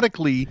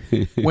automatically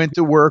went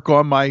to work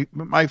on my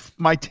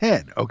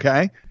 10,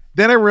 okay?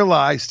 Then I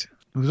realized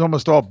it was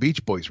almost all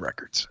Beach Boys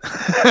records.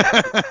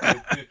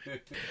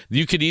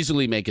 You could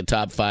easily make a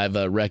top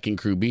 5 Wrecking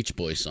Crew Beach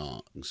Boy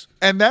songs.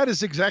 And that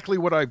is exactly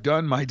what I've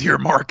done, my dear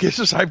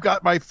Marcus. I've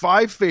got my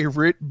 5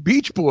 favorite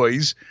Beach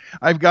Boys.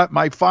 I've got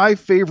my 5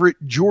 favorite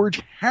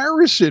George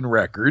Harrison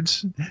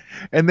records.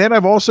 And then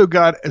I've also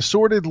got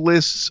assorted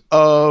lists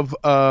of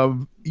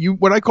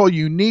what I call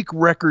unique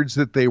records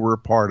that they were a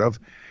part of.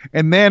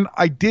 And then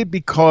I did,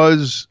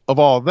 because of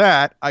all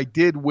that, I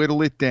did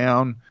whittle it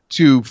down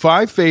to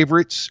 5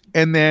 favorites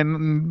and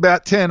then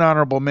about 10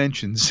 honorable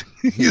mentions.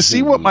 You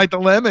see what my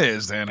dilemma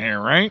is then here,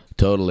 right?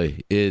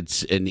 Totally.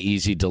 It's an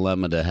easy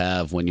dilemma to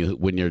have when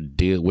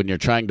you're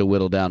trying to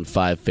whittle down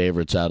 5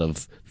 favorites out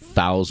of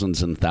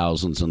thousands and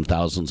thousands and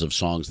thousands of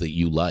songs that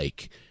you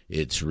like.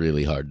 It's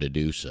really hard to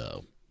do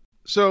so.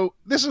 So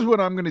this is what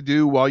I'm going to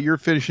do while you're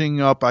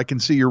finishing up. I can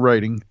see you're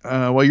writing.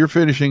 While you're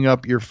finishing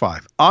up your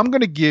 5, I'm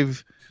going to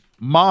give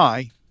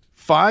my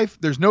 5.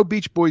 There's no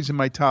Beach Boys in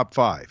my top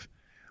 5,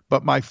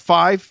 but my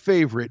 5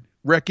 favorite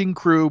Wrecking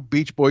Crew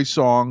Beach Boys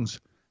songs,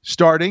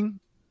 starting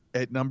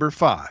at number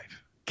 5.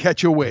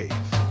 Catch a Wave.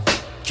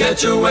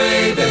 Catch a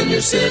wave and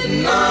you're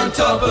sitting on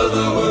top of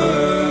the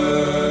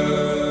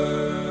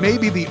world.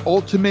 Maybe the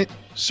ultimate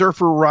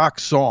surfer rock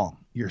song.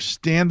 You're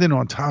standing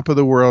on top of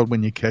the world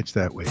when you catch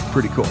that wave.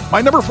 Pretty cool.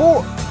 My number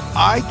 4,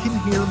 I Can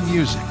Hear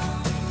Music.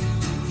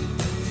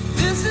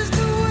 This is the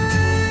way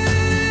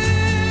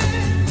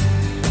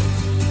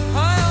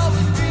I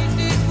always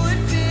dreamed it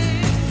would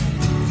be.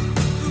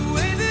 The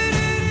way that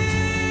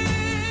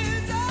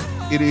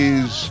It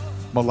is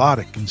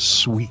melodic and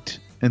sweet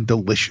and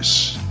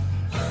delicious.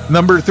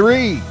 Number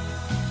 3,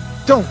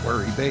 Don't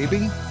Worry,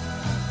 Baby.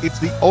 It's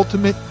the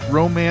ultimate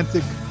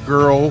romantic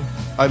girl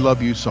I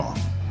love you song.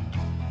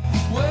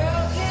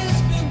 Well,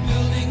 it's been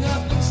building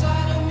up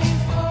inside of me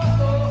for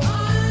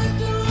I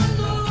don't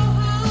know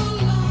how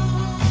long.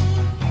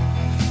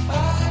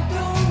 I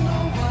don't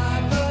know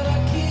why, but I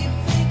keep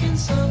thinking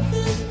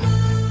something's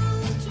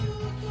bound to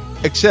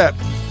go. Except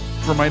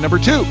for my number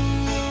 2,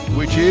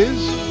 which is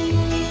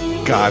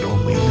God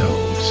Only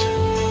Knows.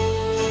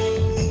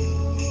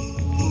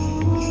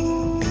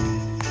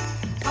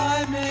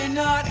 I may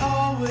not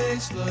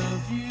always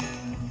love you.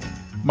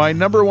 My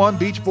number 1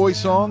 Beach Boys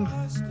song,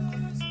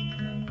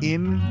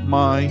 In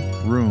My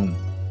Room.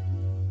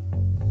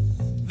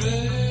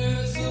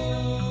 There's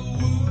a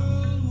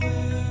world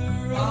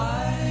where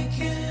I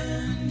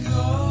can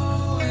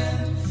go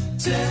and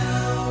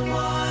tell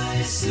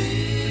my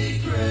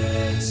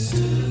secrets to.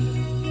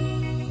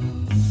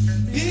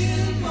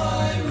 In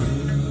my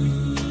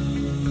room.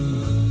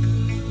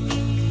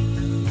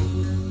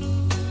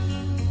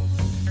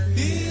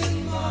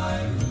 In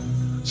my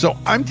room. So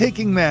I'm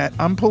taking that.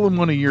 I'm pulling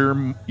one of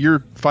your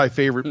 5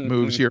 favorite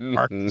moves here,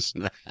 Marcus.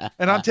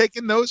 And I'm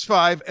taking those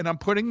 5 and I'm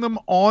putting them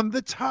on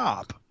the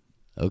top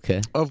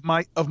Okay. of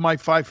my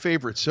 5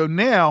 favorites. So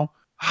now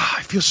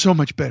I feel so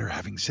much better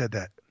having said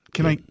that.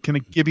 Can I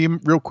give you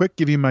real quick?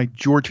 Give you my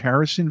George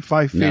Harrison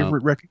 5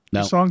 favorite record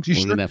songs? You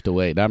We're sure? gonna have to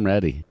wait. I'm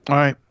ready. All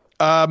right.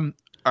 All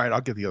right. I'll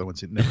get the other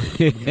ones in. I'll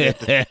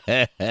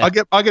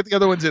get the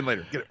other ones in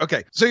later.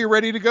 Okay. So you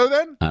ready to go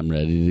then? I'm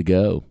ready to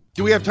go.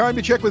 Do we have time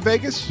to check with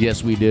Vegas?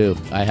 Yes, we do.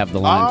 I have the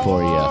line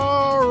for you.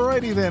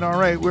 Alrighty then. All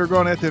right. We're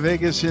going out to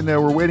Vegas and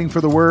we're waiting for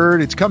the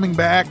word. It's coming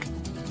back.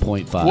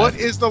 0.5. What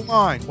is the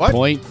line? What?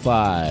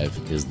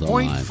 0.5 is the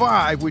line.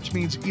 0.5, which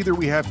means either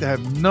we have to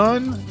have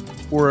none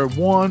or a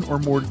 1 or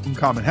more in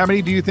common. How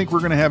many do you think we're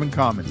going to have in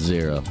common?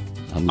 0.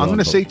 I'm going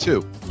to say 2.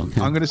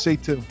 Okay. I'm going to say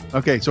 2.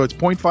 Okay, so it's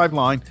 0.5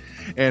 line,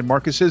 and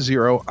Marcus says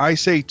 0. I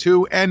say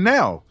 2, and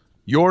now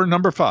your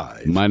number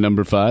 5. My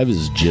number 5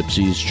 is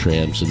Gypsies,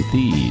 Tramps, and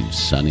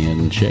Thieves, Sonny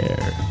and Cher.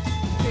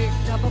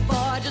 Picked up a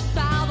boy just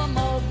south of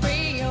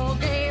Mobile,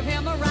 gave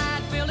him a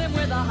ride, filled him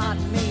with a hot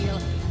meal.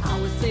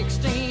 I was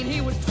 16, he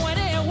was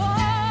 21.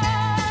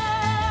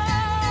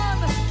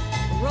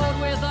 Rode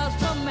with us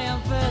to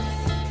Memphis,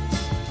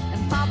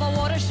 and Papa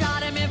would have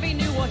shot him if he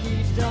knew what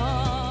he'd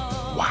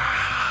done.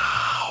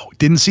 Wow.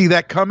 Didn't see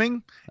that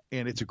coming,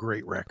 and it's a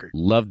great record.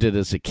 Loved it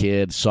as a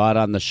kid. Saw it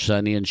on the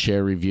Sonny and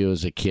Cher review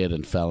as a kid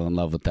and fell in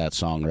love with that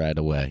song right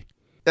away.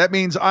 That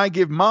means I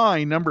give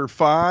my number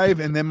 5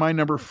 and then my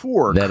number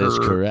 4. That is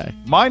correct.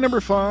 My number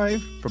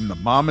 5 from the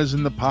Mamas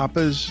and the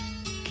Papas,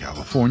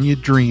 California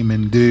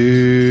Dreamin',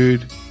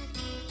 dude.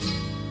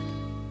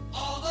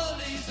 All the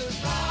leaves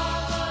are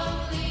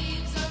brown,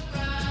 and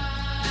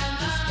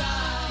the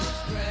sky is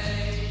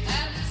gray,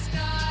 and the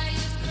sky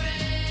is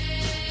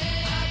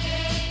gray. I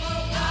came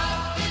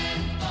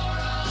for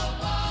a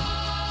walk.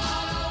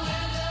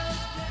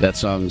 That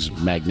song's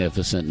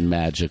magnificent and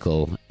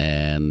magical,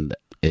 and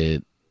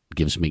it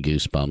gives me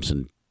goosebumps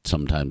and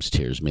sometimes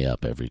tears me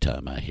up every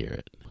time I hear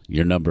it.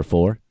 Your number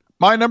 4?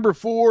 My number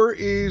 4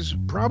 is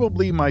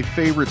probably my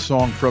favorite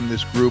song from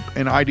this group,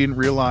 and I didn't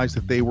realize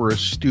that they were a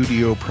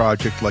studio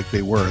project like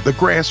they were. The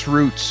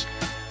Grassroots.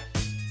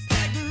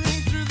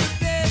 Staggering through the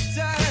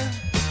daytime,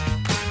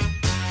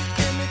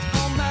 and it's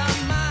on my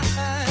mind.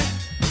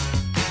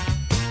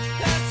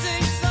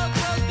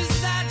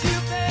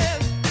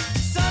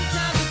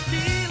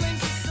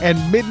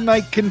 and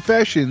Midnight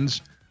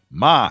Confessions,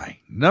 my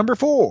number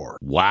 4.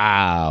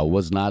 Wow,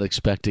 was not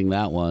expecting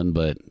that one,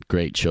 but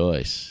great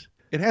choice.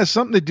 It has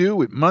something to do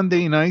with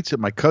Monday nights at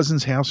my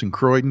cousin's house in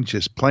Croydon,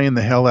 just playing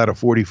the hell out of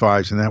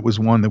 45s, and that was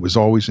one that was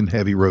always in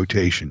heavy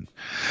rotation.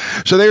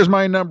 So there's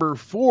my number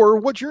 4.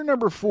 What's your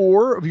number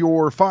 4 of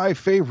your 5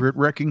 favorite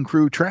Wrecking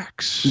Crew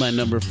tracks? My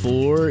number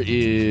 4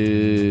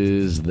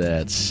 is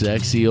that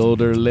sexy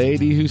older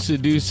lady who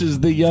seduces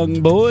the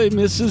young boy,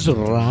 Mrs.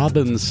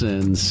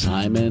 Robinson,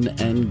 Simon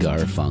and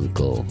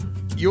Garfunkel.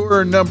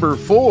 Your number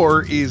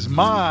 4 is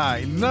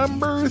my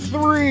number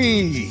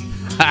 3.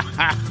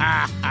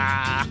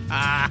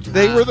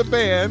 They were the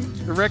band.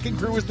 The Wrecking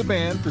Crew was the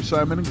band for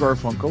Simon and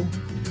Garfunkel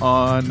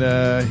on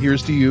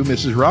Here's to You,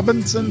 Mrs.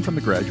 Robinson from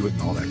The Graduate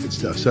and all that good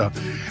stuff. So,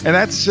 and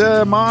that's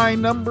my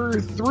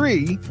number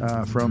 3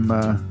 from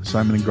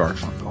Simon and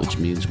Garfunkel. Which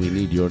means we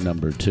need your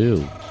number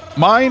 2.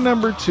 My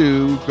number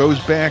 2 goes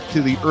back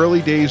to the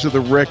early days of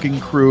the Wrecking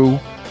Crew.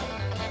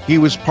 He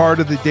was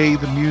part of the day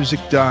the music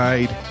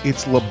died.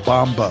 It's La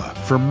Bamba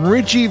from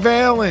Richie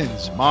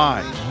Valens,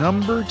 my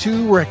number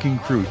 2 Wrecking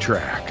Crew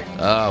track.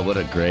 Oh, what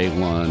a great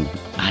one.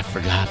 I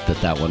forgot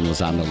that one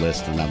was on the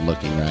list, and I'm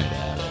looking right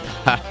at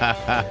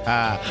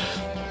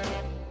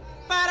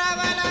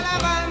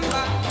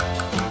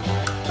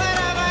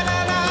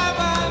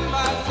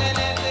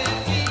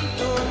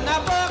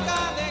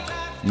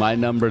it. My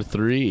number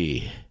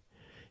 3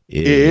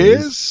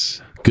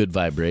 is Good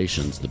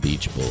Vibrations, the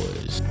Beach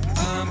Boys.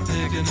 I'm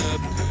picking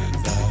up good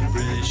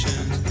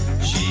vibrations.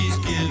 She's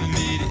giving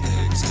me the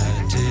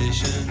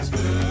excitations.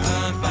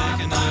 I'm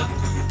picking up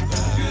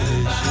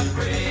good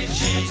vibrations.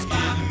 She's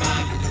giving me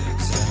the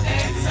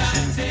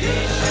excitations.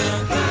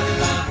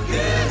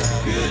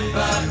 Good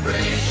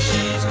vibrations.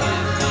 She's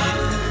giving me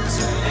the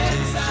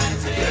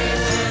excitations.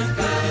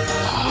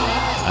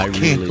 I really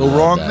can't go love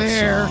wrong that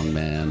there. song,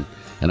 man.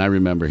 And I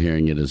remember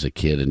hearing it as a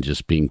kid and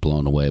just being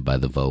blown away by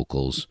the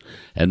vocals.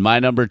 And my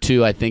number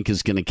 2, I think,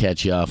 is going to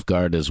catch you off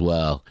guard as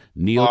well.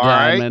 Neil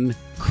Diamond,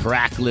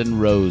 Cracklin'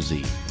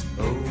 Rosie.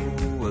 Oh,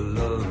 I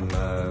love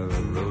my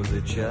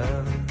Rosie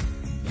child.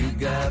 You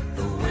got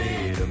the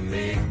way to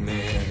make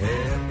me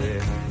happy.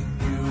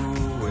 You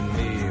and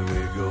me, we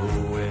go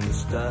in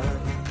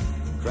style.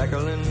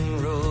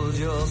 Cracklin' Rose,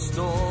 you're a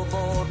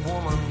store-bought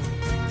woman,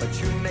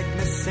 but you make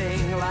me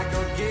sing like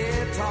a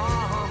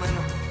guitar humming.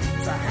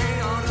 So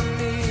hang on to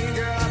me,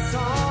 girl, our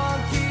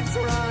song keeps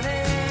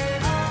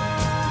running on.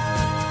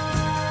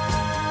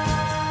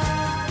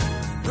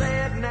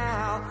 Play it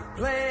now,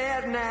 play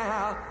it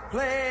now,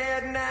 play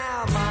it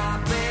now,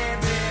 my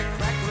baby.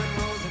 Cracklin'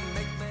 Rose and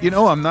make me... You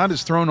know, I'm not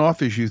as thrown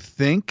off as you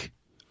think.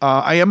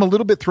 I am a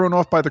little bit thrown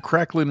off by the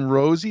Cracklin'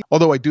 Rosie,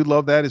 although I do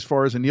love that as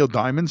far as a Neil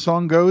Diamond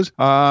song goes.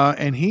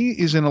 And he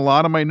is in a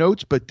lot of my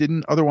notes, but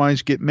didn't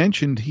otherwise get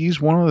mentioned.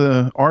 He's one of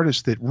the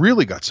artists that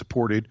really got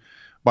supported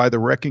by the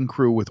Wrecking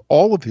Crew with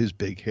all of his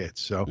big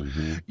hits. So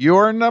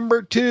your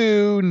number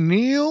 2,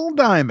 Neil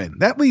Diamond.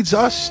 That leads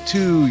us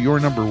to your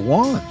number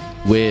 1.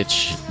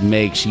 Which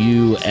makes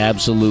you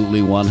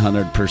absolutely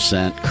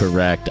 100%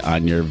 correct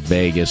on your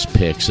Vegas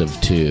picks of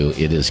 2.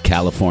 It is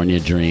California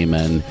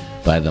Dreamin'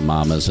 by the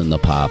Mamas and the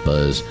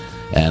Papas.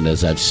 And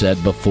as I've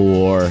said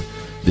before,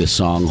 this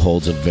song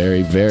holds a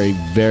very, very,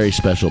 very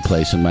special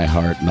place in my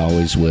heart and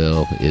always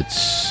will.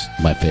 It's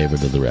my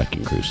favorite of the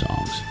Wrecking Crew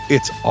songs.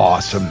 It's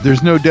awesome.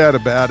 There's no doubt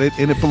about it,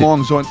 and it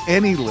belongs on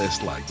any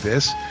list like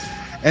this.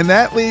 And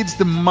that leads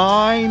to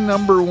my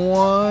number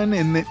 1,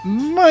 and it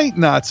might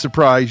not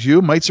surprise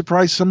you, might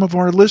surprise some of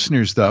our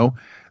listeners, though,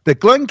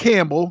 that Glen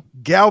Campbell,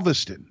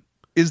 Galveston,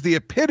 is the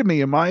epitome,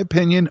 in my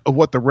opinion, of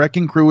what the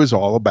Wrecking Crew is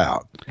all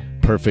about.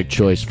 Perfect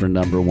choice for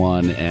number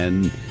 1,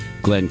 and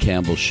Glen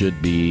Campbell should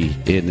be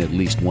in at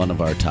least one of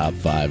our top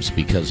 5s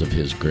because of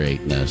his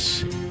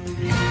greatness.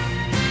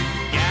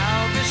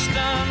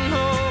 Galveston,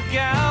 oh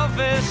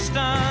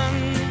Galveston,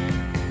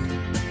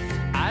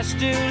 I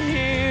still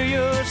hear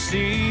your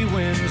sea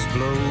winds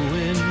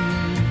blowing.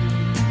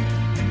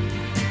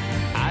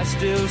 I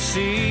still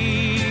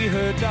see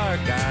her dark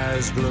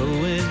eyes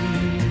glowing.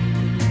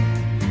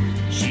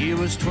 She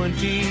was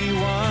 21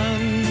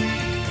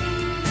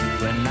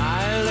 when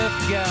I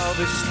left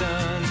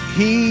Galveston.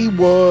 He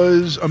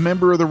was a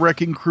member of the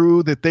Wrecking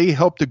Crew that they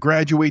helped to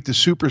graduate to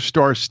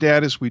superstar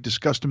status. We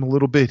discussed him a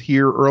little bit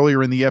here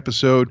earlier in the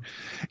episode,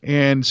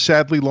 and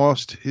sadly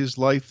lost his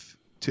life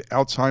to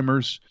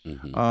Alzheimer's.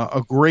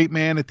 A great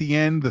man at the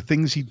end, the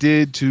things he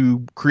did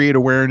to create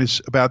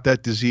awareness about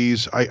that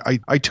disease.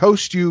 I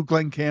toast you,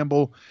 Glen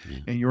Campbell,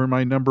 and you're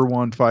my number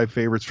 1 5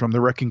 favorites from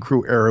the Wrecking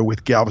Crew era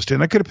with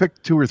Galveston. I could have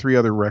picked 2 or 3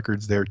 other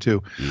records there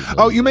too.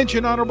 Oh, you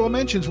mentioned honorable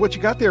mentions. What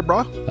you got there,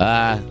 bro?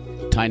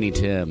 Tiny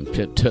Tim,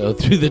 Tiptoe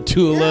Through the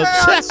Tulips.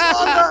 Yeah, I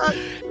saw that.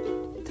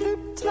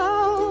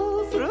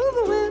 Tiptoe through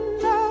the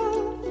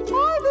window,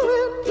 by the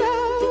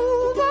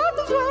window, that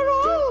is where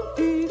I'll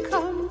be.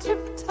 Come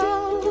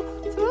tiptoe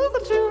through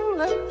the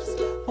tulips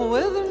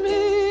with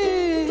me.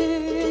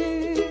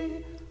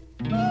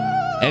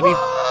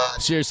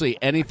 Seriously,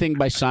 anything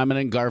by Simon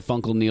and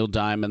Garfunkel, Neil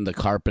Diamond, The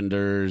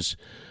Carpenters,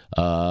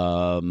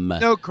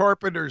 No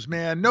Carpenters,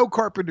 man. No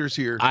Carpenters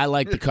here. I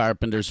like the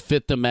Carpenters.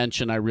 Fifth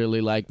Dimension, I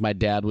really like. My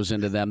dad was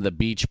into them. The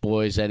Beach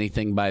Boys,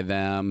 anything by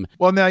them.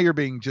 Well, now you're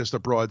being just a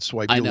broad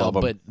swipe. I You know,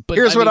 love 'em. but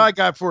Here's I what mean- I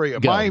got for you.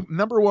 Go. My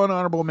number one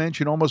honorable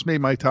mention, almost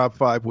made my top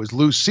 5, was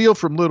Lucille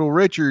from Little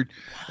Richard,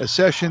 a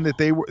session that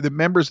the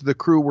members of the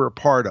crew were a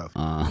part of.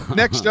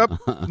 Next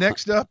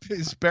up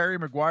is Barry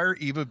Maguire,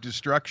 Eve of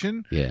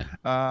Destruction. Yeah.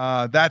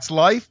 That's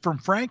Life from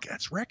Frank.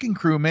 That's Wrecking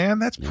Crew, man.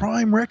 That's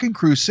prime Wrecking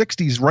Crew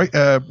 60s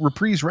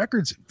reprise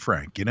records,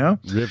 Frank, you know?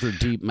 River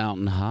Deep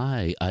Mountain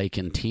High, Ike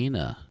and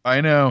Tina.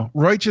 I know.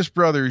 Righteous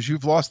Brothers,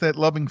 You've Lost That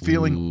Loving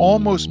Feeling,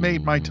 almost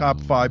made my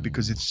top 5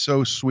 because it's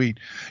so sweet.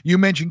 You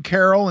mentioned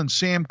Carol and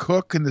Sam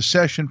Cooke in the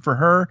session for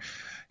her.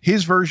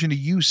 His version of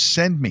You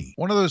Send Me,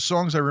 one of those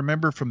songs I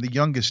remember from the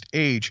youngest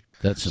age.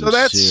 That's some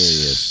that's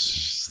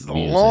serious the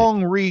music.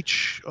 long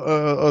reach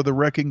of the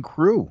Wrecking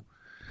Crew.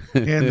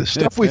 And the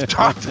stuff we've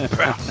talked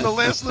about in the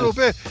last little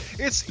bit,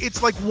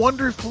 it's like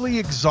wonderfully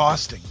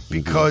exhausting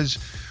because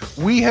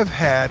we have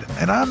had,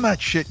 and I'm not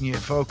shitting you,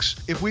 folks,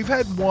 if we've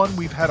had one,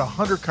 we've had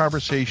 100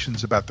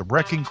 conversations about the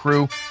Wrecking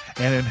Crew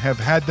and have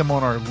had them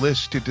on our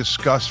list to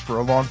discuss for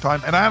a long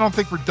time. And I don't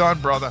think we're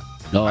done, brother.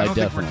 No, I don't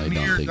definitely think we're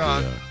don't near think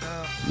done. we are.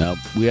 No,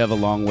 we have a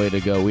long way to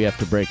go. We have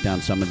to break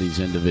down some of these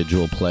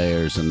individual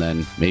players and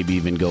then maybe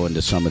even go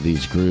into some of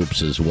these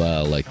groups as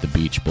well, like the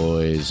Beach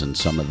Boys and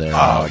some of their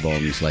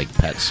albums, like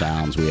Pet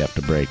Sounds, we have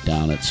to break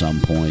down at some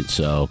point.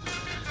 So,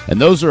 and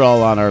those are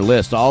all on our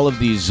list. All of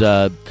these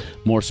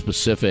more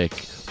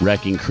specific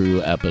Wrecking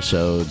Crew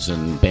episodes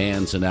and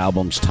bands and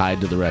albums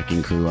tied to the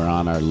Wrecking Crew are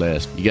on our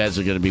list. You guys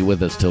are going to be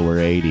with us till we're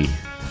 80.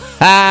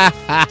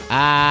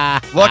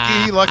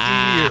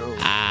 Lucky you.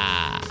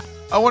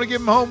 I want to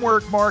give them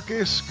homework,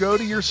 Marcus. Go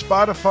to your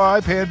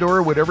Spotify,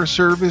 Pandora, whatever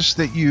service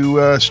that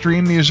you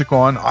stream music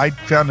on. I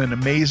found an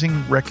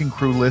amazing Wrecking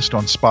Crew list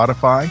on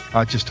Spotify.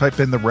 Just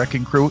type in the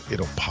Wrecking Crew.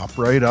 It'll pop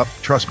right up.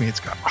 Trust me, it's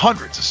got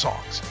hundreds of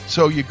songs.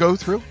 So you go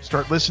through,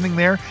 start listening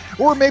there.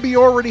 Or maybe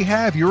you already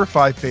have your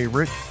 5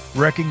 favorite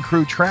Wrecking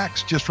Crew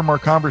tracks just from our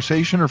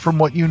conversation or from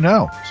what you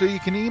know. So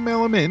you can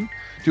email them in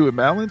to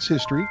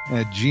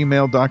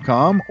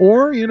imbalancehistory@gmail.com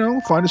or,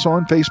 find us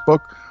on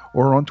Facebook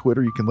or on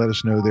Twitter. You can let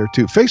us know there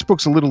too.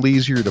 Facebook's a little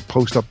easier to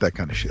post up that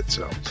kind of shit.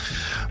 So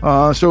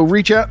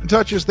reach out and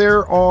touch us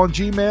there on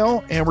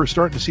Gmail, and we're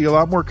starting to see a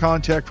lot more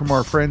contact from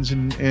our friends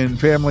and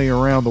family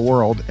around the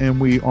world, and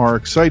we are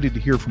excited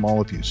to hear from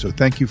all of you. So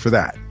thank you for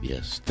that.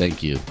 Yes,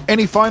 thank you.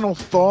 Any final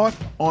thought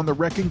on the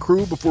Wrecking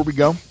Crew before we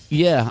go?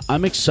 Yeah,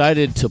 I'm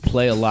excited to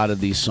play a lot of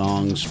these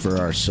songs for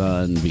our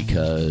son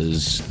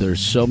because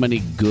there's so many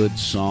good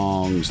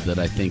songs that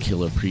I think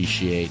he'll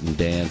appreciate and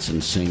dance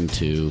and sing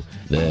to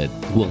that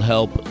will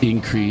help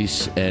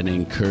increase and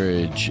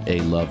encourage a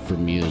love for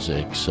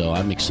music. So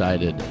I'm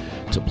excited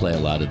to play a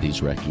lot of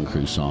these Wrecking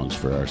Crew songs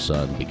for our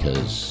son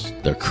because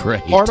they're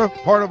great. Part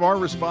of our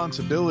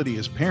responsibility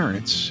as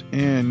parents,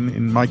 and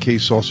in my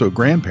case also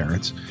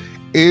grandparents,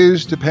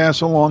 is to pass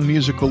along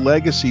musical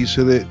legacy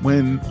so that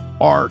when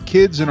our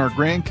kids and our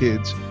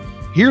grandkids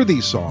hear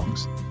these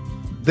songs,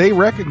 they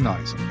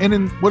recognize them.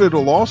 And what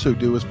it'll also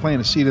do is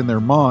plant a seed in their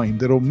mind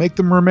that'll make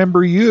them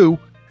remember you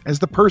as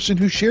the person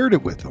who shared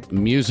it with them.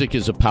 Music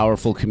is a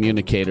powerful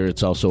communicator.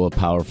 It's also a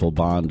powerful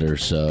bonder.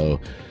 So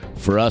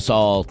for us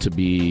all to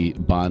be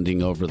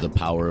bonding over the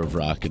power of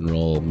rock and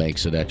roll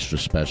makes it extra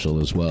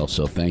special as well.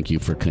 So thank you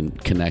for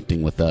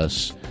connecting with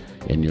us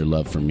and your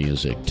love for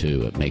music,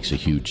 too. It makes a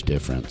huge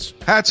difference.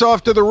 Hats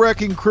off to the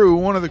Wrecking Crew,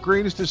 one of the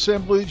greatest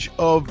assemblage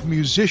of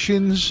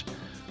musicians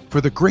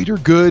for the greater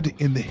good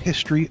in the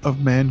history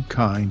of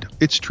mankind.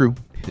 It's true.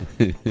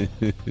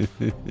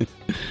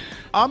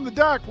 I'm the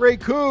Doc, Ray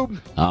Koob.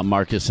 I'm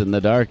Marcus in the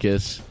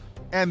Darkest.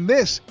 And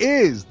this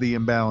is the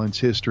Imbalance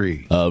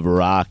History of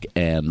Rock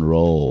and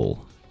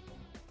Roll.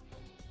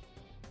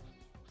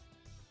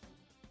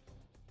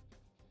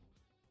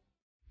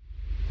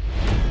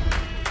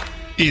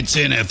 It's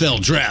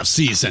NFL draft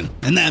season,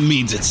 and that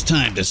means it's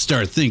time to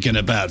start thinking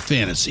about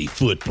fantasy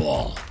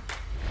football.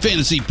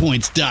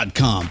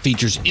 FantasyPoints.com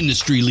features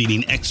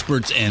industry-leading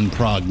experts and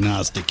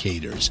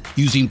prognosticators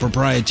using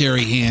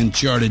proprietary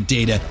hand-charted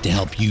data to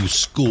help you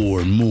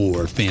score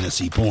more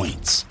fantasy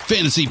points.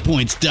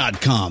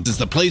 FantasyPoints.com is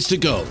the place to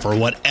go for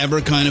whatever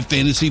kind of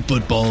fantasy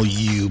football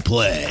you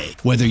play.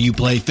 Whether you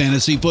play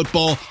fantasy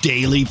football,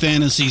 daily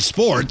fantasy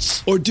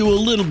sports, or do a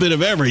little bit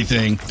of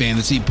everything,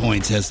 Fantasy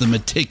Points has the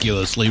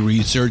meticulously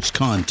researched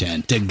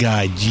content to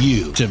guide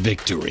you to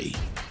victory.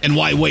 And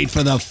why wait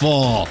for the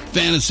fall?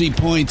 Fantasy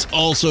Points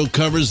also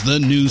covers the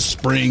new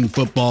spring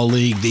football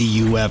league, the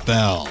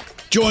UFL.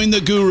 Join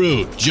the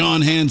guru,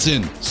 John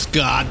Hansen,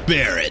 Scott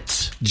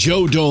Barrett,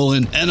 Joe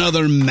Dolan, and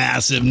other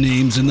massive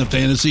names in the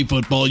fantasy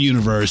football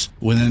universe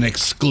with an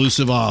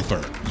exclusive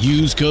offer.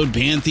 Use code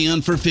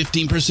Pantheon for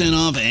 15%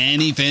 off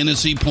any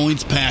Fantasy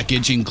Points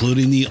package,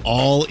 including the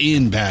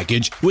all-in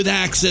package, with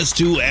access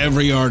to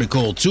every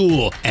article,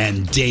 tool,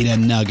 and data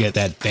nugget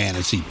that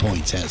Fantasy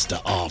Points has to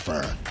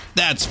offer.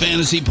 That's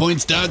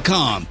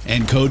FantasyPoints.com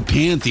and code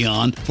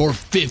Pantheon for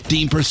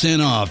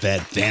 15% off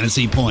at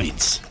Fantasy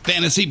Points.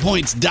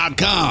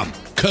 FantasyPoints.com.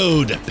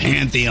 Code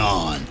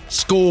Pantheon.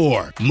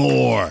 Score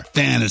more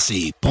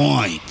fantasy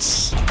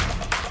points.